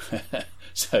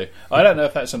 So I don't know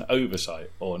if that's an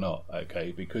oversight or not,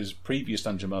 okay, because previous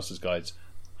Dungeon Master's Guides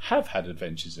have had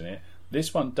adventures in it.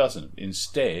 This one doesn't.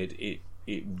 Instead, it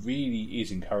really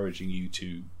is encouraging you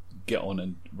to get on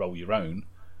and roll your own,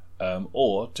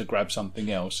 or to grab something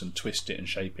else and twist it and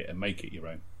shape it and make it your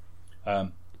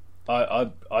own.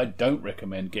 I don't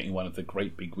recommend getting one of the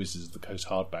great big Wizards of the Coast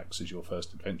hardbacks as your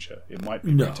first adventure. It might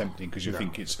be very tempting because you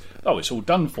think it's all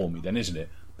done for me then, isn't it?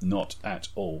 Not at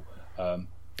all.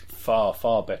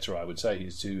 Far better, I would say,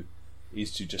 is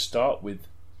to just start with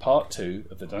part 2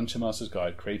 of the Dungeon Master's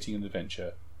Guide, Creating an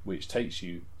Adventure, which takes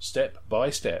you step by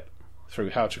step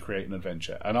through how to create an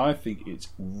adventure. And I think it's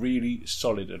really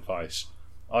solid advice.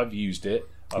 I've used it.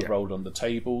 I've rolled on the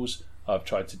tables. I've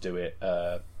tried to do it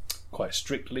quite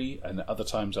strictly, and at other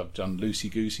times I've done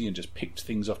loosey-goosey and just picked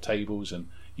things off tables and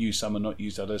used some and not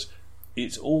used others.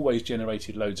 It's always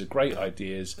generated loads of great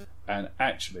ideas, and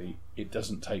actually it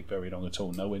doesn't take very long at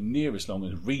all. Nowhere near as long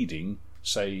as reading,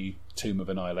 say, Tomb of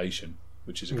Annihilation,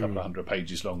 which is a couple of 100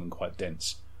 pages long and quite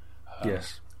dense.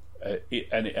 Yes.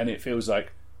 It feels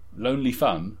like lonely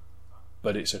fun,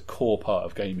 but it's a core part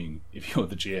of gaming. If you're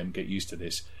the GM, get used to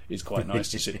this. It's quite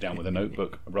nice to sit down with a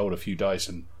notebook, roll a few dice,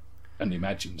 and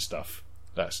imagine stuff.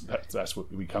 That's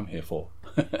what we come here for.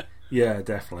 Yeah,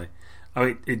 definitely. I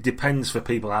mean, it depends for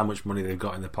people how much money they've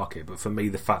got in their pocket, but for me,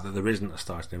 the fact that there isn't a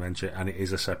starting adventure and it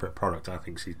is a separate product, I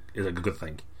think is a good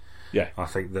thing. Yeah, I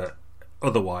think that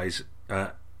otherwise,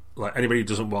 like anybody who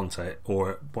doesn't want it,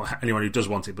 or anyone who does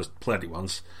want it but played it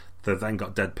once, they've then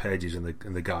got dead pages in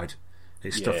the guide.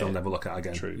 It's stuff they'll never look at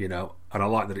again. True. You know. And I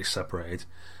like that it's separated.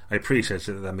 I appreciate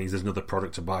that means there's another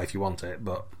product to buy if you want it,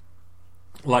 but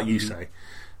like you say,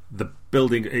 the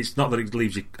building, it's not that it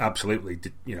leaves you absolutely,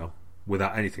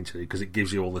 without anything to do, because it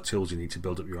gives you all the tools you need to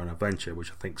build up your own adventure,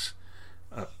 which I think's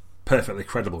perfectly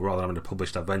credible, rather than having a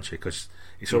published adventure, because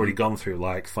it's already gone through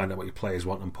find out what your players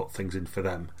want and put things in for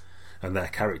them and their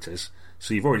characters.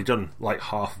 So you've already done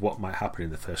half of what might happen in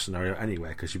the first scenario anyway,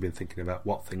 because you've been thinking about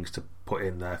what things to put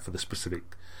in there for the specific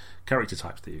character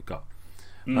types that you've got.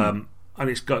 And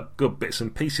it's got good bits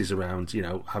and pieces around,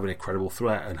 having a credible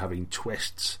threat and having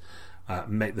twists,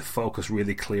 make the focus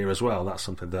really clear as well. That's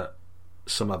something that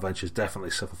some adventures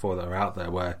definitely suffer for that are out there,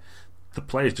 where the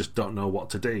players just don't know what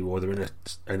to do, or they're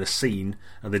in a scene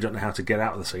and they don't know how to get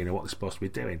out of the scene or what they're supposed to be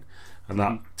doing, and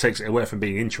that takes it away from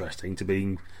being interesting to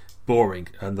being boring.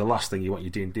 And the last thing you want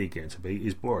your D&D game to be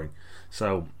is boring.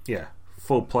 So yeah,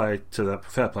 fair play to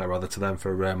them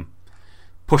for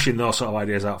pushing those sort of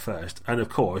ideas out first. And of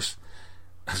course,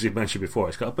 as you've mentioned before,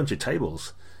 it's got a bunch of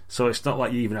tables. So it's not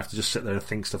like you even have to just sit there and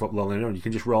think stuff up on your own. You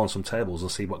can just roll on some tables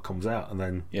and see what comes out, and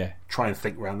then try and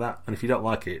think around that. And if you don't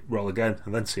like it, roll again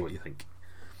and then see what you think.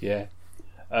 Yeah.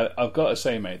 I've got to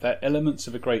say, mate, that Elements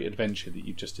of a Great Adventure that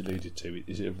you've just alluded to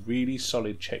is a really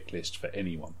solid checklist for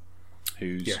anyone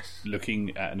who's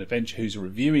looking at an adventure, who's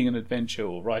reviewing an adventure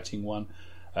or writing one.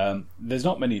 There's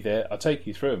not many there. I'll take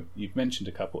you through them. You've mentioned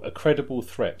a couple. A credible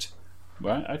threat.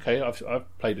 Right, okay,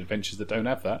 I've played adventures that don't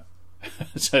have that.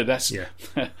 So that's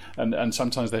and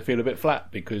sometimes they feel a bit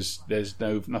flat because there's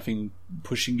nothing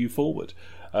pushing you forward.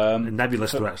 A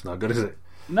nebulous threat's not good, is it?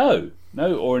 No,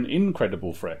 or an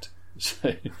incredible threat.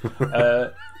 So,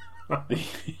 the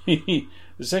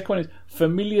second one is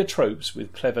familiar tropes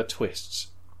with clever twists.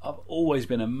 I've always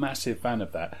been a massive fan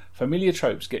of that. Familiar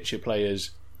tropes gets your players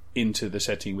into the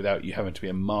setting without you having to be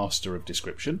a master of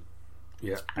description.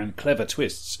 Yeah, and clever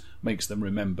twists makes them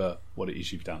remember what it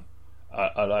is you've done.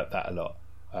 I like that a lot,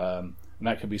 and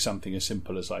that can be something as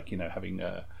simple as having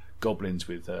goblins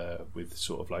with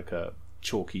sort of like a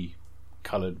chalky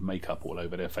coloured makeup all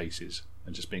over their faces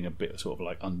and just being a bit sort of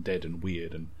like undead and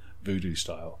weird and voodoo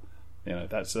style.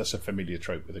 That's a familiar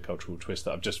trope with a cultural twist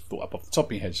that I've just thought up off the top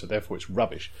of my head, so therefore it's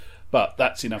rubbish. But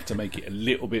that's enough to make it a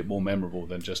little bit more memorable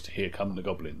than just here come the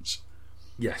goblins.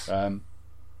 Yes.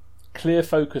 Clear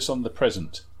focus on the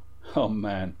present. Oh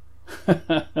man.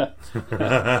 What,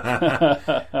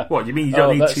 you mean you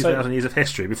don't need 2,000 years of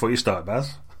history before you start,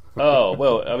 Baz? Oh,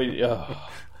 well, I mean,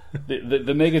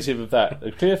 the negative of that,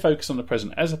 a clear focus on the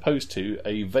present as opposed to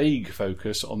a vague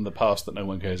focus on the past that no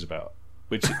one cares about,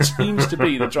 which it seems to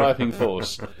be the driving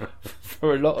force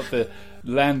for a lot of the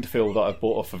landfill that I've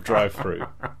bought off of drive-through.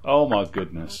 Oh my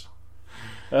goodness.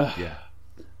 Yeah.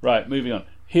 Right, moving on.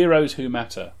 Heroes who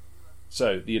matter.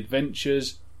 So the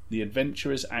adventurer's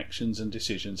actions and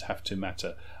decisions have to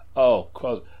matter. Oh,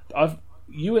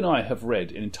 you and I have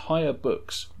read entire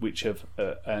books which have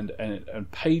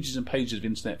and pages and pages of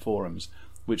internet forums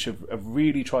which have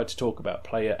really tried to talk about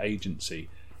player agency.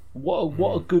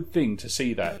 What a good thing to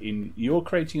see that in you're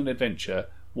creating an adventure.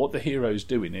 What the heroes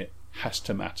do in it has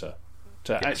to matter.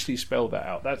 To actually spell that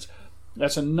out.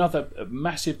 That's another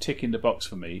massive tick in the box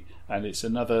for me, and it's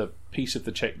another piece of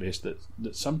the checklist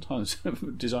that sometimes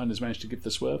designers manage to give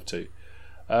the swerve to.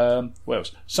 What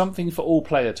else? Something for all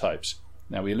player types.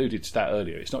 Now, we alluded to that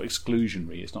earlier. It's not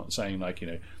exclusionary. It's not saying like,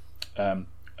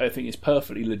 I think it's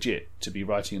perfectly legit to be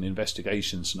writing an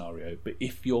investigation scenario, but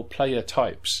if your player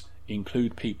types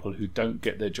include people who don't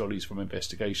get their jollies from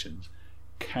investigations,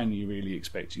 can you really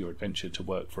expect your adventure to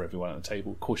work for everyone at the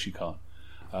table? Of course you can't.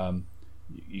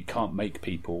 You can't make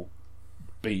people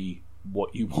be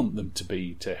what you want them to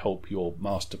be to help your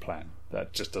master plan.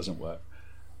 That just doesn't work.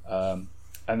 And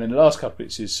then the last couple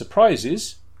bits is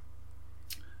surprises.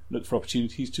 Look for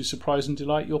opportunities to surprise and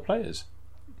delight your players.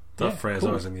 That phrase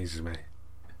always amuses me.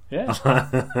 Yeah.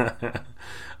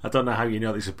 I don't know how you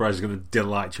know that surprise is going to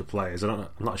delight your players. I'm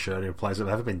not sure any players have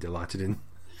ever been delighted in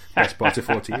best part of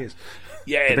 40 years.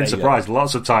 Yeah, they've been surprised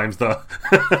lots of times, though.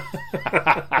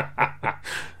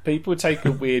 People take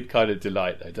a weird kind of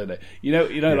delight, though, don't they?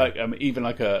 Like even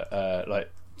like like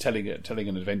telling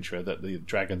an adventurer that the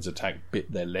dragon's attack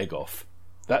bit their leg off.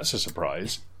 That's a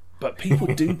surprise. But people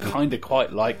do kind of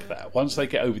quite like that. Once they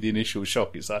get over the initial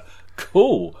shock, it's like,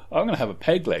 cool, I'm going to have a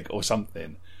peg leg or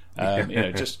something.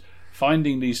 Just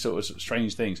finding these sort of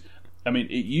strange things. I mean,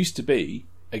 it used to be,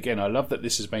 again, I love that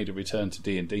this has made a return to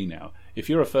D&D now. If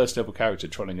you're a first level character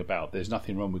trolling about, there's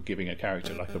nothing wrong with giving a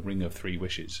character like a ring of 3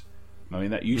 wishes. I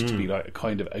mean, that used to be like a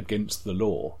kind of against the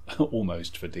law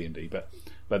almost for D&D, but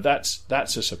that's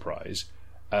a surprise.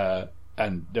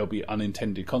 And there'll be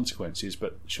unintended consequences,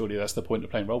 but surely that's the point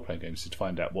of playing role-playing games, is to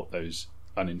find out what those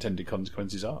unintended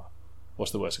consequences are.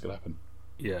 What's the worst that could happen?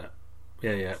 Yeah.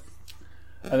 And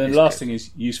then the last thing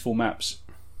is useful maps.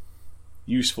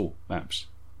 Useful maps.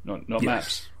 Not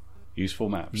maps. Useful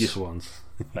maps. Useful ones.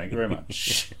 Thank you very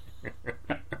much.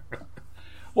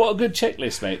 What a good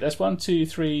checklist, mate. That's 1, 2,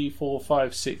 3, 4,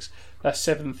 5, 6. That's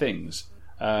 7 things.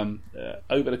 Over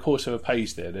the course of a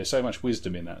page there's so much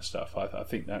wisdom in that stuff. I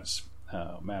think that's...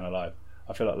 Oh, man alive.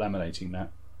 I feel like laminating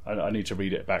that. I need to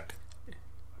read it back.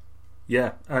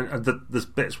 Yeah, and there's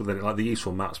bits within it, like the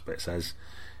useful maps bit says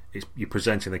you're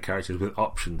presenting the characters with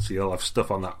options, so you'll have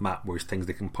stuff on that map where it's things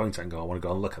they can point at and go, I want to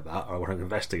go and look at that, or I want to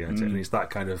investigate it, and it's that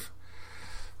kind of...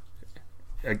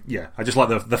 I just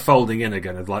like the folding in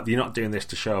again of like, you're not doing this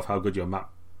to show off how good your map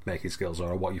making skills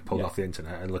are or what you pulled off the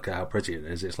internet and look at how pretty it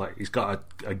is. It's like it's got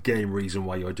a game reason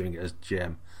why you're doing it as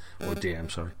GM or DM,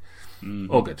 sorry.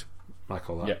 All good. Like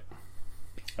all that.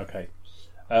 Yeah. Okay.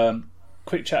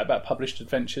 Quick chat about published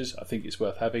adventures. I think it's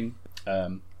worth having.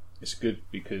 It's good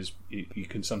because you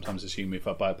can sometimes assume if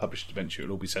I buy a published adventure,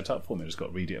 it'll all be set up for me. I've just got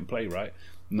to read it and play, right?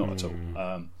 Not at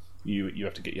all. You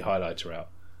have to get your highlighter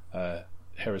out.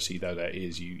 Heresy though that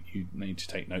is, you need to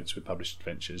take notes with published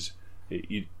adventures.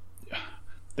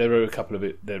 There are a couple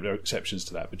of there are exceptions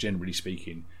to that, but generally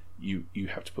speaking, you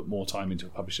have to put more time into a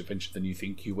published adventure than you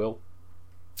think you will.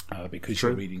 Because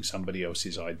you're reading somebody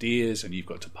else's ideas and you've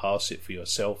got to pass it for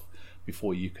yourself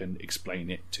before you can explain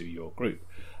it to your group,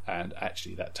 and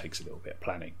actually that takes a little bit of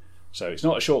planning. So it's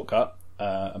not a shortcut,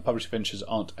 and published adventures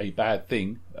aren't a bad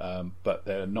thing, but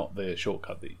they're not the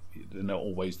shortcut. They're not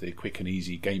always the quick and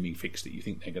easy gaming fix that you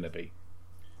think they're going to be.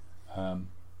 And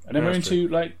then we're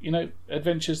into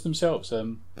adventures themselves,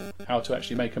 how to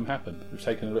actually make them happen. We've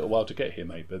taken a little while to get here,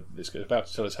 mate, but it's about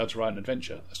to tell us how to write an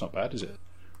adventure. That's not bad, is it?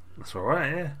 That's all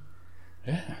right,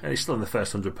 yeah. And it's still in the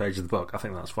first 100 pages of the book. I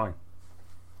think that's fine.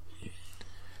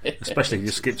 Especially if you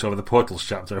skipped over the Portals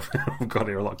chapter. I've got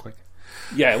here a lot quicker.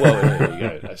 Yeah, well, there you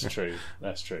go.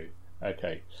 That's true.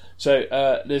 Okay.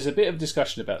 So there's a bit of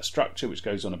discussion about structure, which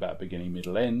goes on about beginning,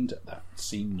 middle, end. That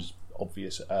seems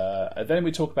obvious. And then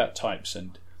we talk about types,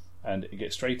 and it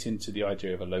gets straight into the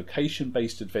idea of a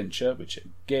location-based adventure, which,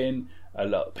 again, a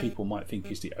lot of people might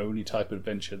think is the only type of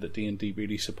adventure that D&D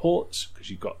really supports, because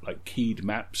you've got like keyed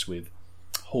maps with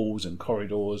halls and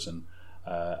corridors and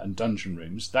dungeon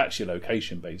rooms. That's your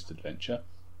location-based adventure,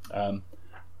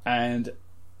 and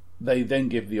they then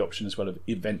give the option as well of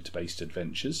event-based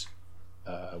adventures,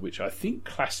 which I think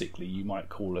classically you might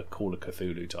call a Call of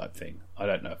Cthulhu type thing. I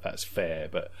don't know if that's fair,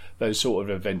 but those sort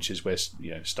of adventures where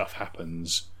stuff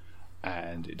happens.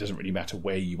 And it doesn't really matter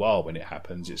where you are when it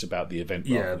happens. It's about the event.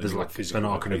 Yeah, there's like an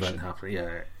arc event happening.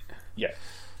 Yeah.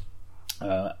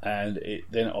 and it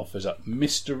then offers up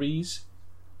mysteries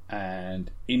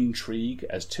and intrigue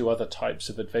as two other types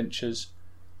of adventures,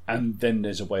 and then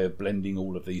there's a way of blending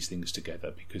all of these things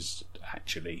together, because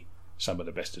actually some of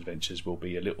the best adventures will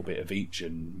be a little bit of each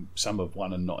and some of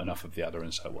one and not enough of the other,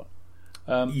 and so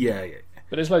on. Yeah.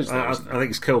 But there's loads of I think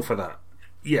it's cool for that.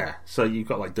 Yeah, so you've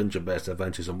got like dungeon-based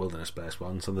adventures and wilderness-based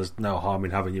ones, and there's no harm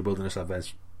in having your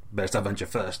wilderness-based adventure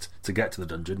first to get to the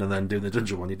dungeon, and then do the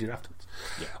dungeon one you do afterwards.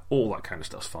 Yeah. All that kind of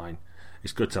stuff's fine.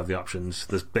 It's good to have the options.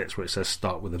 There's bits where it says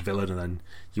start with a villain, and then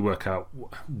you work out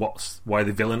why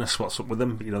they're villainous, what's up with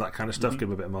them, that kind of stuff. Give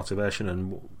them a bit of motivation,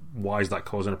 and why is that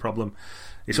causing a problem.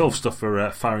 It's all stuff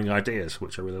for firing ideas,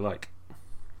 which I really like.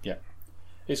 Yeah.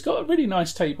 It's got a really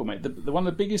nice table, mate. The one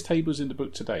of the biggest tables in the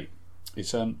book to date.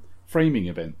 It's framing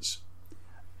events,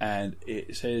 and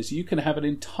it says you can have an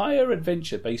entire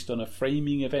adventure based on a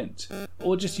framing event,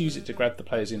 or just use it to grab the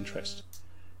player's interest.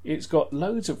 It's got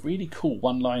loads of really cool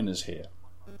one-liners here,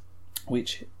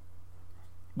 which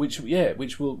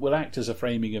will act as a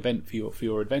framing event for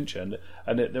your adventure,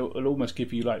 and it will almost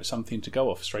give you like something to go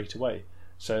off straight away.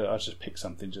 So I'll just pick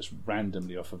something just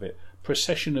randomly off of it.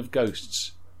 Procession of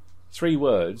ghosts, 3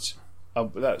 words.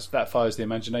 That fires the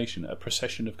imagination. A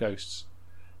procession of ghosts.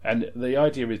 And the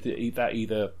idea is that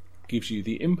either gives you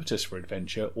the impetus for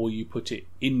adventure, or you put it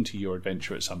into your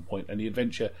adventure at some point, and the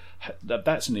adventure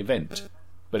that's an event,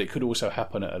 but it could also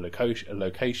happen at a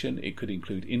location. It could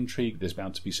include intrigue. There's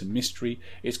bound to be some mystery.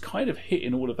 It's kind of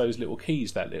hitting all of those little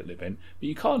keys, that little event, but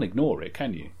you can't ignore it,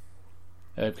 can you?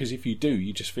 Because if you do,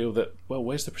 you just feel that, well,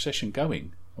 where's the procession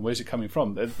going, and where's it coming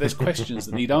from? There's questions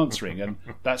that need answering, and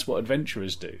that's what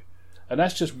adventurers do. And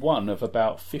that's just one of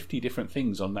about 50 different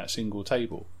things on that single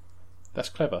table. That's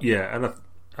clever. Yeah, and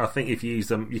I think if you use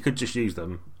them, you could just use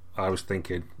them. I was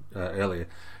thinking earlier,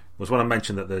 was when I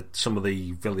mentioned that some of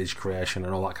the village creation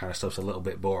and all that kind of stuff's a little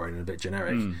bit boring and a bit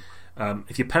generic.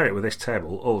 If you pair it with this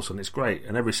table, all of a sudden it's great.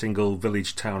 And every single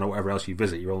village, town, or whatever else you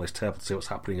visit, you're on this table to see what's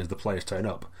happening as the players turn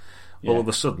up. All of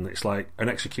a sudden, it's like an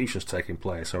execution's taking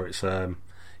place, or it's a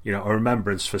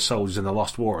remembrance for soldiers in the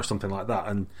Lost War or something like that,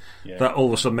 and that all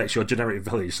of a sudden makes your generic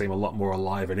village seem a lot more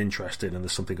alive and interesting, and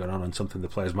there's something going on and something the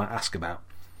players might ask about.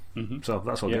 So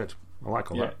that's all good. I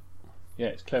like all that. Yeah,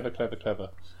 it's clever.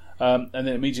 And then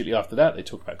immediately after that, they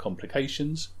talk about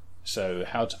complications, so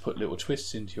how to put little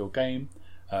twists into your game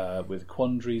with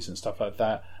quandaries and stuff like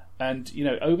that. And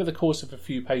over the course of a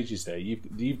few pages there,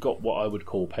 you've got what I would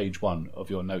call page 1 of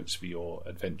your notes for your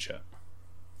adventure.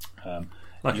 You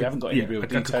haven't got any real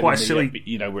detail in there yet, but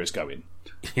you know where it's going.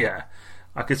 Yeah,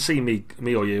 I could see me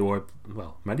or you, or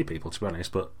many people, to be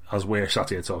honest. But as we're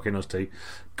sat here talking, us two,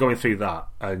 going through that,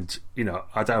 and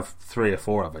I'd have 3 or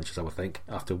 4 adventures. I would think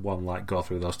after one go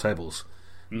through those tables.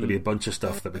 There'd be a bunch of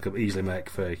stuff that we could easily make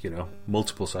for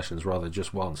multiple sessions rather than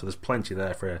just one. So there's plenty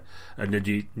there for a new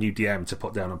DM to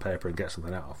put down on paper and get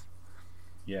something out of.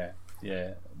 Yeah,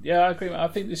 I agree. I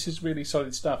think this is really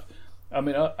solid stuff. I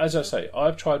mean, as I say,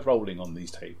 I've tried rolling on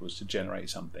these tables to generate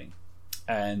something,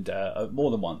 and more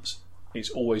than once, it's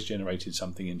always generated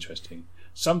something interesting.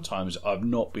 Sometimes I've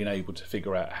not been able to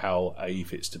figure out how A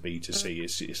fits to B to C.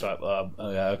 It's like,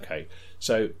 okay,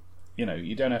 so.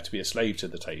 You don't have to be a slave to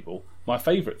the table. My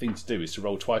favourite thing to do is to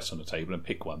roll twice on the table and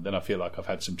pick one. Then I feel like I've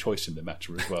had some choice in the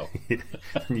matter as well.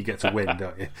 You get to win,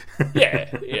 don't you? yeah,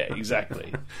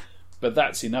 exactly. But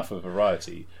that's enough of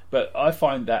variety. But I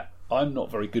find that I'm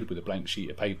not very good with a blank sheet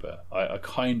of paper. I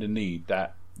kind of need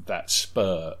that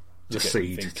spur to get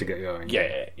seed to get going.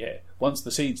 Yeah. Once the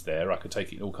seed's there, I could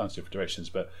take it in all kinds of different directions.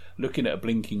 But looking at a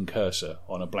blinking cursor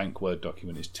on a blank Word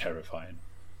document is terrifying.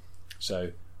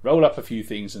 So roll up a few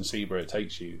things and see where it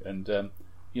takes you, and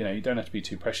you don't have to be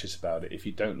too precious about it. If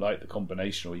you don't like the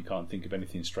combination or you can't think of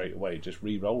anything straight away, just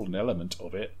re-roll an element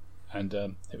of it, and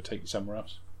it will take you somewhere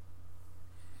else.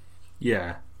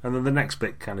 Yeah, and then the next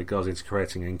bit kind of goes into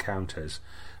creating encounters,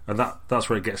 and that's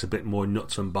where it gets a bit more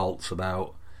nuts and bolts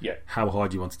about how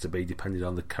hard you want it to be, depending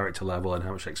on the character level and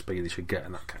how much XP they should get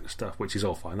and that kind of stuff, which is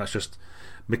all fine. That's just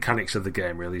mechanics of the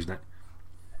game, really, isn't it?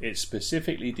 It's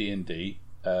specifically D&D.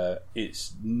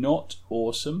 It's not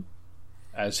awesome,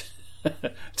 as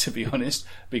to be honest,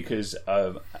 because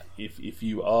if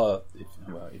you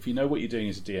know what you're doing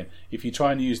as a DM, if you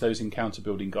try and use those encounter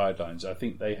building guidelines, I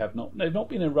think they've not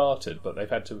been errated, but they've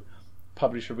had to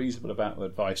publish a reasonable amount of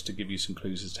advice to give you some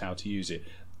clues as to how to use it.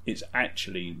 It's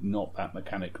actually not that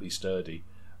mechanically sturdy,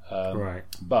 right?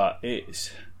 But it's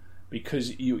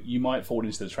because you might fall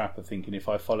into the trap of thinking, if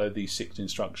I follow these 6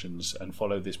 instructions and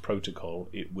follow this protocol,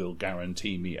 it will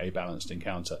guarantee me a balanced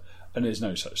encounter. And there's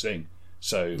no such thing.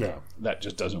 So that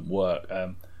just doesn't work.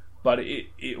 But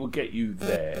it will get you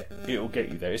there. It will get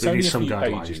you there. It's only a few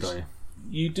pages.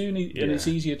 you do need, and it's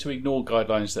easier to ignore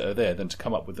guidelines that are there than to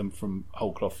come up with them from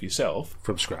whole cloth yourself.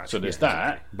 From scratch. So there's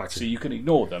that. Exactly. So you can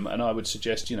ignore them, and I would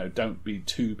suggest, don't be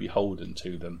too beholden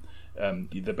to them.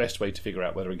 The best way to figure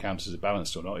out whether encounters are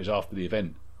balanced or not is after the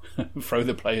event. Throw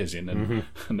the players in, and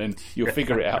then you'll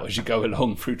figure it out as you go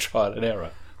along through trial and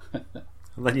error.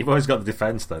 And then you've always got the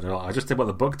defence then. I just did what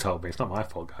the book told me. It's not my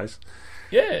fault, guys.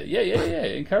 Yeah.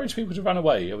 Encourage people to run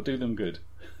away. It will do them good.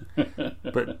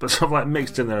 but sort of like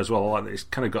mixed in there as well. I like that it's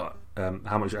kind of got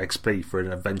how much XP for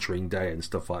an adventuring day and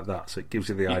stuff like that. So it gives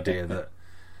you the idea that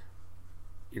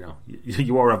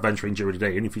you are adventuring during the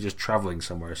day, even if you're just travelling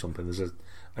somewhere or something. There's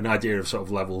an idea of sort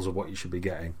of levels of what you should be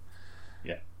getting.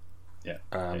 Yeah.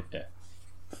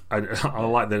 I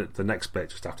like the next bit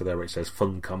just after there where it says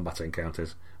fun combat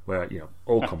encounters, where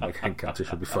all combat encounters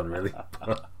should be fun, really.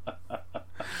 But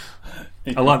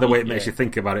I like the way it makes you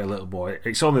think about it a little more.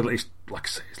 It's only at least, like I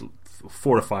say, it's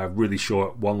 4 or 5 really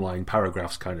short one-line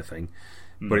paragraphs kind of thing,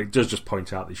 but it does just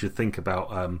point out that you should think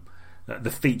about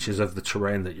the features of the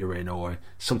terrain that you're in, or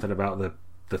something about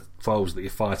the foes that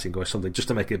you're fighting, or something, just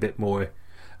to make it a bit more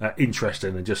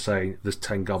interesting than just saying there's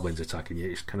 10 goblins attacking you.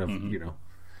 It's kind of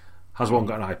has one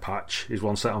got an eye patch? Is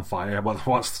one set on fire?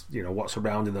 What's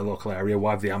around in the local area?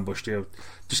 Why have they ambushed you?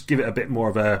 Just give it a bit more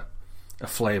of a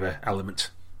flavour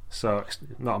element. So it's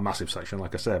not a massive section,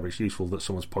 like I said, but it's useful that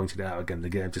someone's pointed it out again in the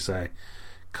game to say,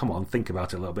 come on, think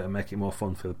about it a little bit and make it more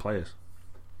fun for the players.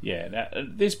 Yeah, now,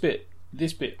 this bit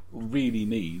really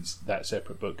needs that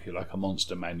separate book, like a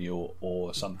monster manual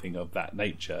or something of that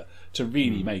nature, to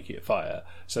really make it fire.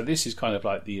 So this is kind of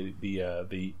like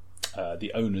the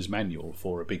owner's manual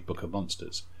for a big book of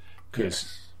monsters,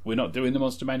 because we're not doing the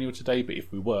monster manual today, but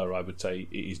if we were, I would say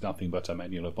it is nothing but a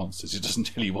manual of monsters. It doesn't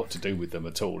tell you what to do with them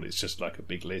at all. It's just like a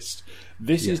big list.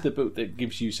 This is the book that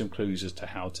gives you some clues as to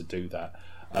how to do that.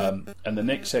 And the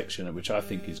next section, which I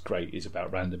think is great, is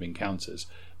about random encounters,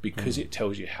 because it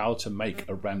tells you how to make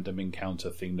a random encounter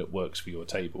thing that works for your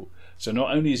table. So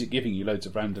not only is it giving you loads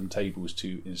of random tables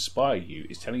to inspire you,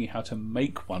 it's telling you how to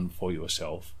make one for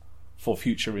yourself for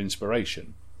future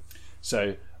inspiration.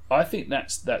 So I think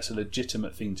that's a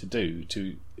legitimate thing to do,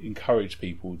 to encourage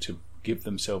people to give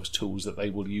themselves tools that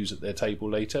they will use at their table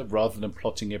later, rather than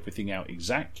plotting everything out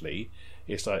exactly.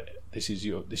 It's like, this is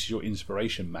your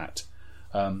inspiration mat.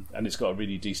 And it's got a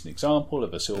really decent example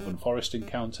of a Sylvan Forest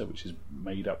encounter, which is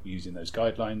made up using those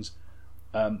guidelines.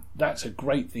 That's a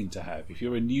great thing to have. If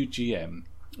you're a new GM,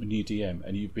 a new DM,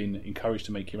 and you've been encouraged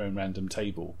to make your own random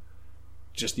table,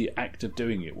 just the act of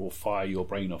doing it will fire your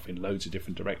brain off in loads of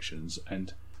different directions.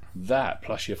 And that,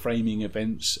 plus your framing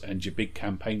events and your big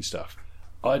campaign stuff,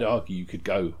 I'd argue you could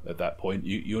go at that point.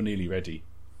 You're nearly ready.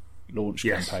 Launch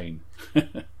campaign.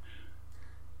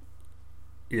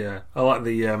 Yeah, I like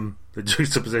the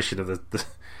juxtaposition of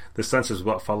the sentences of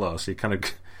what follows. So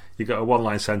you got a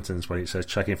one-line sentence when it says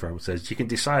checking for him. It says you can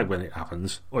decide when it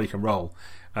happens, or you can roll,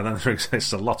 and then there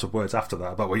exists a lot of words after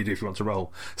that about what you do if you want to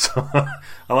roll. So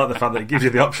I like the fact that it gives you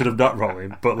the option of not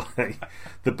rolling, but like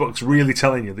the book's really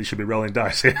telling you that you should be rolling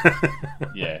dice.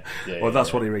 Well,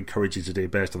 that's what it encourages you to do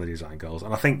based on the design goals.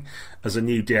 And I think as a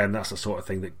new DM, that's the sort of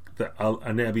thing that will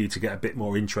enable you to get a bit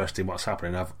more interest in what's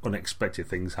happening, have unexpected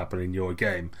things happen in your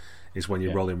game, is when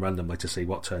you're rolling randomly to see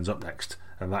what turns up next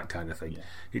and that kind of thing.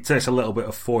 It takes a little bit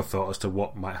of forethought as to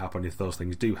what might happen if those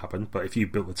things do happen, but if you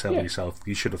built the table yourself,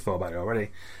 you should have thought about it already,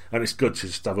 and it's good to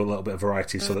just have a little bit of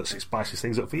variety so that it spices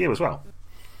things up for you as well.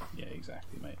 Yeah,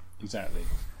 exactly, mate, exactly.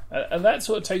 And that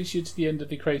sort of takes you to the end of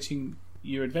the creating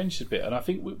your adventures bit, and I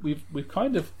think we've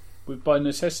kind of, by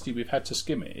necessity, we've had to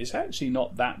skim it. It's actually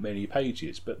not that many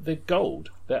pages, but they're gold.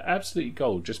 They're absolutely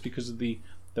gold, just because of the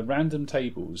random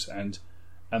tables and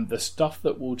the stuff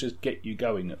that will just get you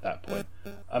going at that point.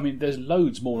 I mean, there's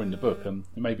loads more in the book, and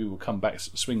maybe we'll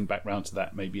swing back round to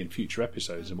that maybe in future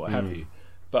episodes and what have you.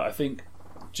 But I think,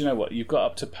 do you know what? You've got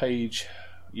up to page,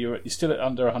 you're still at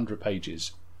under 100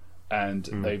 pages, and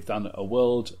they've done a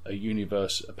world, a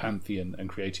universe, a pantheon, and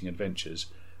creating adventures.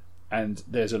 And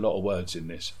there's a lot of words in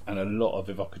this, and a lot of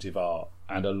evocative art,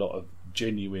 and a lot of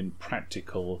genuine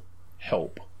practical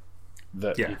help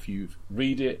that if you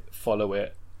read it, follow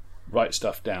it, write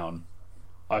stuff down,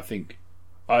 I think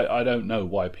I don't know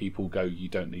why people go, you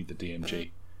don't need the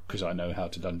DMG because I know how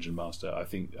to dungeon master. I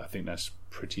think that's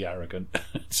pretty arrogant.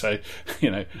 So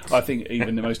I think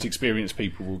even the most experienced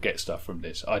people will get stuff from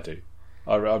this. I do.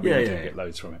 I really do get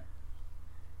loads from it.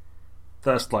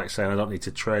 That's like saying I don't need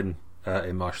to train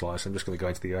in martial arts. I'm just going to go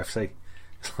into the UFC.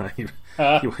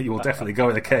 You will definitely go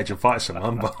in a cage and fight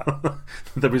someone, but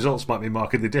the results might be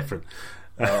markedly different.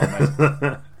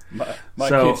 My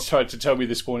kids tried to tell me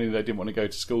this morning they didn't want to go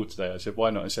to school today. I said, why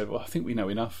not? I said, well, I think we know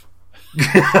enough.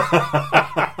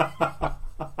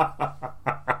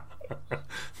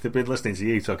 They've been listening to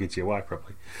you talking to your wife,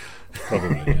 probably.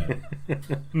 Probably,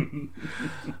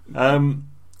 yeah.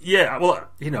 Yeah, well,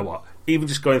 you know what? Even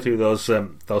just going through those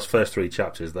first 3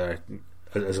 chapters there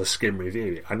as a skim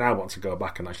review, I now want to go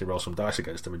back and actually roll some dice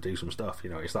against them and do some stuff.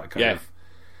 You know, it's that kind of,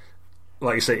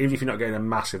 like you say, even if you're not getting a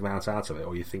massive amount out of it,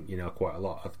 or you think you know quite a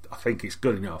lot, I think it's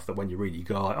good enough that when you read it, you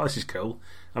go like, "Oh, this is cool.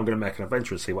 I'm going to make an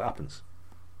adventure and see what happens."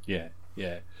 Yeah.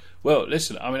 Well,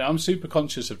 listen, I mean, I'm super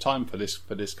conscious of time for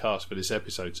this cast, for this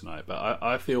episode tonight, but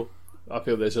I feel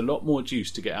there's a lot more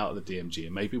juice to get out of the DMG,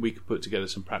 and maybe we could put together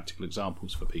some practical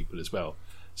examples for people as well.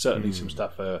 Certainly some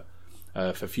stuff for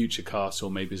future casts, or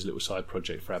maybe as a little side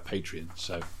project for our Patreon.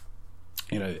 So,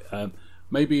 you know,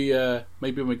 maybe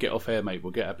when we get off air, mate,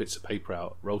 we'll get our bits of paper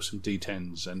out, roll some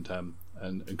D10s,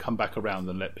 and come back around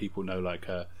and let people know like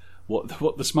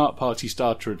what the Smart Party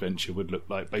starter adventure would look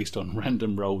like based on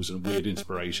random rolls and weird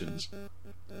inspirations.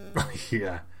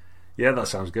 Yeah, that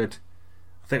sounds good.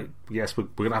 I think, yes, we're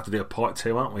going to have to do a part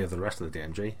 2, aren't we, of the rest of the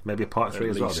DMG? Maybe a part 3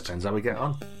 as well, depends how we get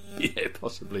on. Yeah,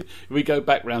 possibly. If we go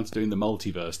back round to doing the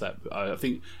multiverse, that I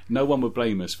think no one would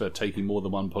blame us for taking more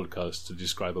than one podcast to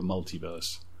describe a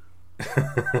multiverse.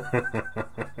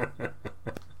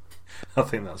 I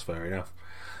think that's fair enough.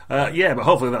 Yeah, but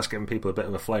hopefully that's giving people a bit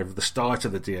of a flavour of the start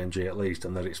of the DMG at least,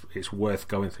 and that it's worth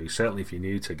going through, certainly if you're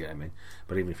new to gaming,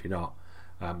 but even if you're not.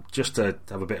 Just to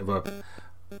have a bit of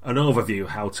an overview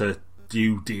how to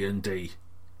do D&D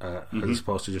as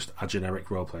opposed to just a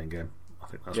generic role-playing game. I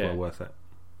think that's well worth it.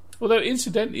 Although,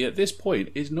 incidentally, at this point,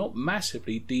 it's not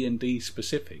massively D&D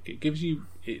specific. It gives you...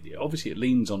 obviously, it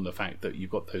leans on the fact that you've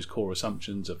got those core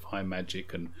assumptions of high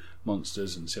magic and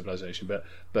monsters and civilization, but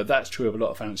that's true of a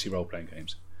lot of fantasy role-playing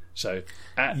games. So,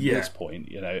 at this point,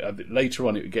 you know, later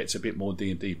on it gets a bit more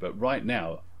D&D, but right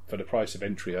now, for the price of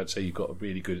entry, I'd say you've got a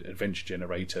really good adventure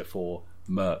generator for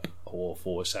MERP or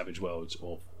for Savage Worlds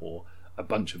or for a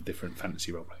bunch of different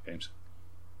fantasy role-playing games.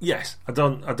 Yes, I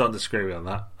don't disagree with you on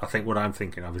that. I think what I'm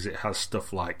thinking of is it has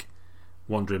stuff like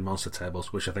Wandering Monster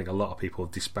Tables, which I think a lot of people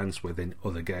dispense with in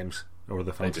other games or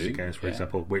other fantasy games, for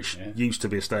example, which used to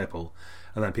be a staple,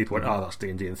 and then people went, "Oh, that's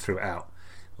D&D," and threw it out.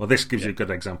 Well, this gives you a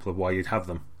good example of why you'd have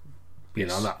them, you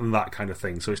know, and that kind of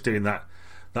thing. So it's doing that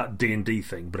D&D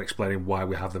thing, but explaining why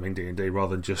we have them in D&D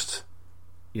rather than just,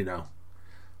 you know,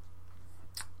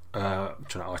 trying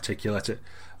to articulate it.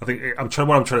 I think what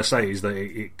I'm trying to say is that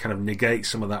it kind of negates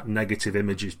some of that negative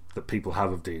images that people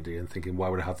have of D&D and thinking, why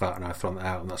would I have that, and I've thrown that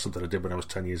out, and that's something I did when I was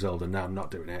 10 years old and now I'm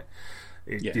not doing it.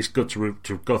 It's good to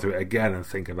go through it again and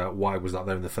think about why was that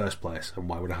there in the first place and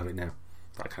why would I have it now,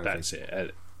 that kind of thing. That's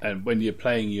it. And when you're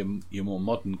playing your more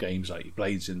modern games like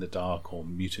Blades in the Dark or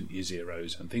Mutant Year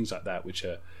Zeros and things like that, which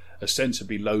are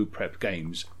ostensibly low prep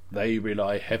games, they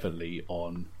rely heavily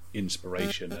on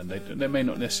inspiration, and they may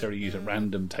not necessarily use a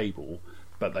random table,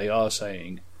 but they are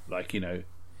saying, like, you know,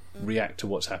 react to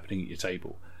what's happening at your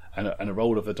table. And a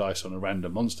roll of the dice on a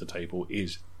random monster table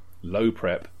is low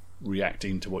prep,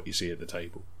 reacting to what you see at the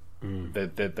table.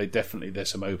 They definitely,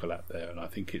 there's some overlap there, and I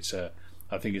think it's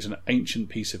an ancient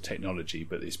piece of technology,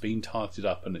 but it's been tarted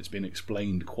up and it's been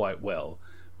explained quite well,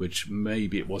 which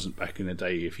maybe it wasn't back in the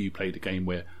day if you played a game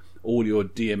where all your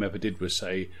DM ever did was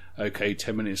say, okay,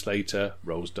 10 minutes later,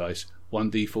 rolls dice,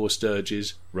 1d4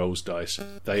 Sturges, rolls dice,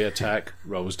 they attack,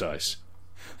 rolls dice.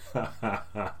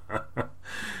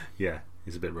 Yeah,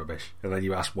 it's a bit rubbish. And then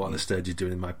you ask, what are the Sturges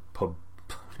doing in my pub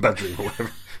bedroom or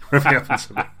whatever it happens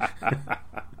to be.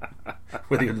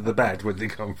 Were they under the bed? Where did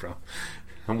they come from?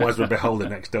 And why is there a beholder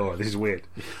next door? This is weird.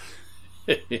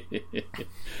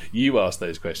 You asked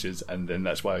those questions, and then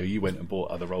that's why you went and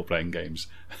bought other role-playing games.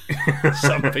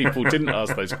 Some people didn't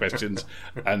ask those questions,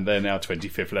 and they're now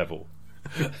 25th level.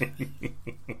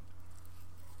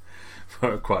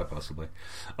 Quite possibly.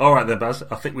 Alright then, Baz,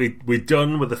 I think we're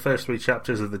done with the first 3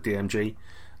 chapters of the DMG,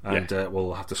 and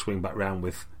we'll have to swing back round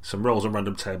with some rolls and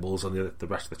random tables and the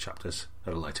rest of the chapters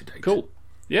at a later date. Cool.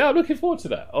 Yeah, I'm looking forward to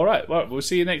that. All right, well, we'll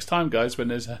see you next time, guys, when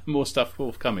there's more stuff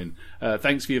forthcoming.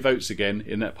 Thanks for your votes again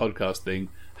in that podcast thing.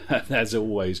 And as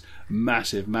always,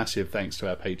 massive, massive thanks to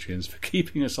our Patreons for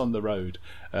keeping us on the road.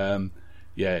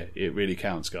 Yeah, it really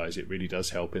counts, guys. It really does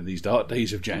help in these dark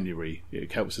days of January.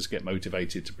 It helps us get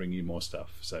motivated to bring you more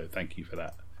stuff. So thank you for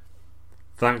that.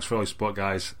 Thanks for all your support,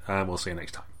 guys, and we'll see you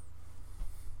next time.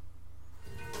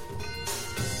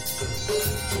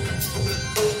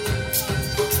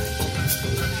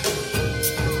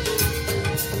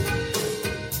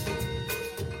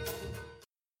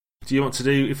 Do you want to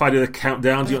do, if I do the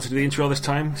countdown, do you want to do the intro this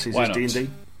time? Since Why it's not? D&D?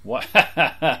 What?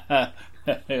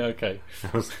 Okay.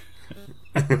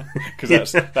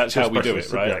 Because that's how we do it,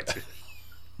 right?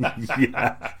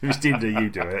 Yeah, if it's D&D, you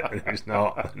do it, and if it's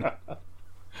not...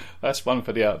 That's one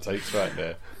for the outtakes right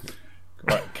there.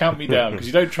 Right, count me down, because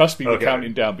you don't trust me with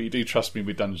counting down, but you do trust me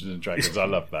with Dungeons and Dragons. I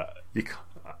love that.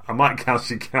 I might count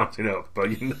you counting up, but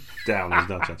down, there's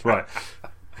no chance. Right.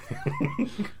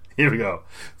 Here we go.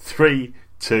 3,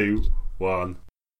 2, 1...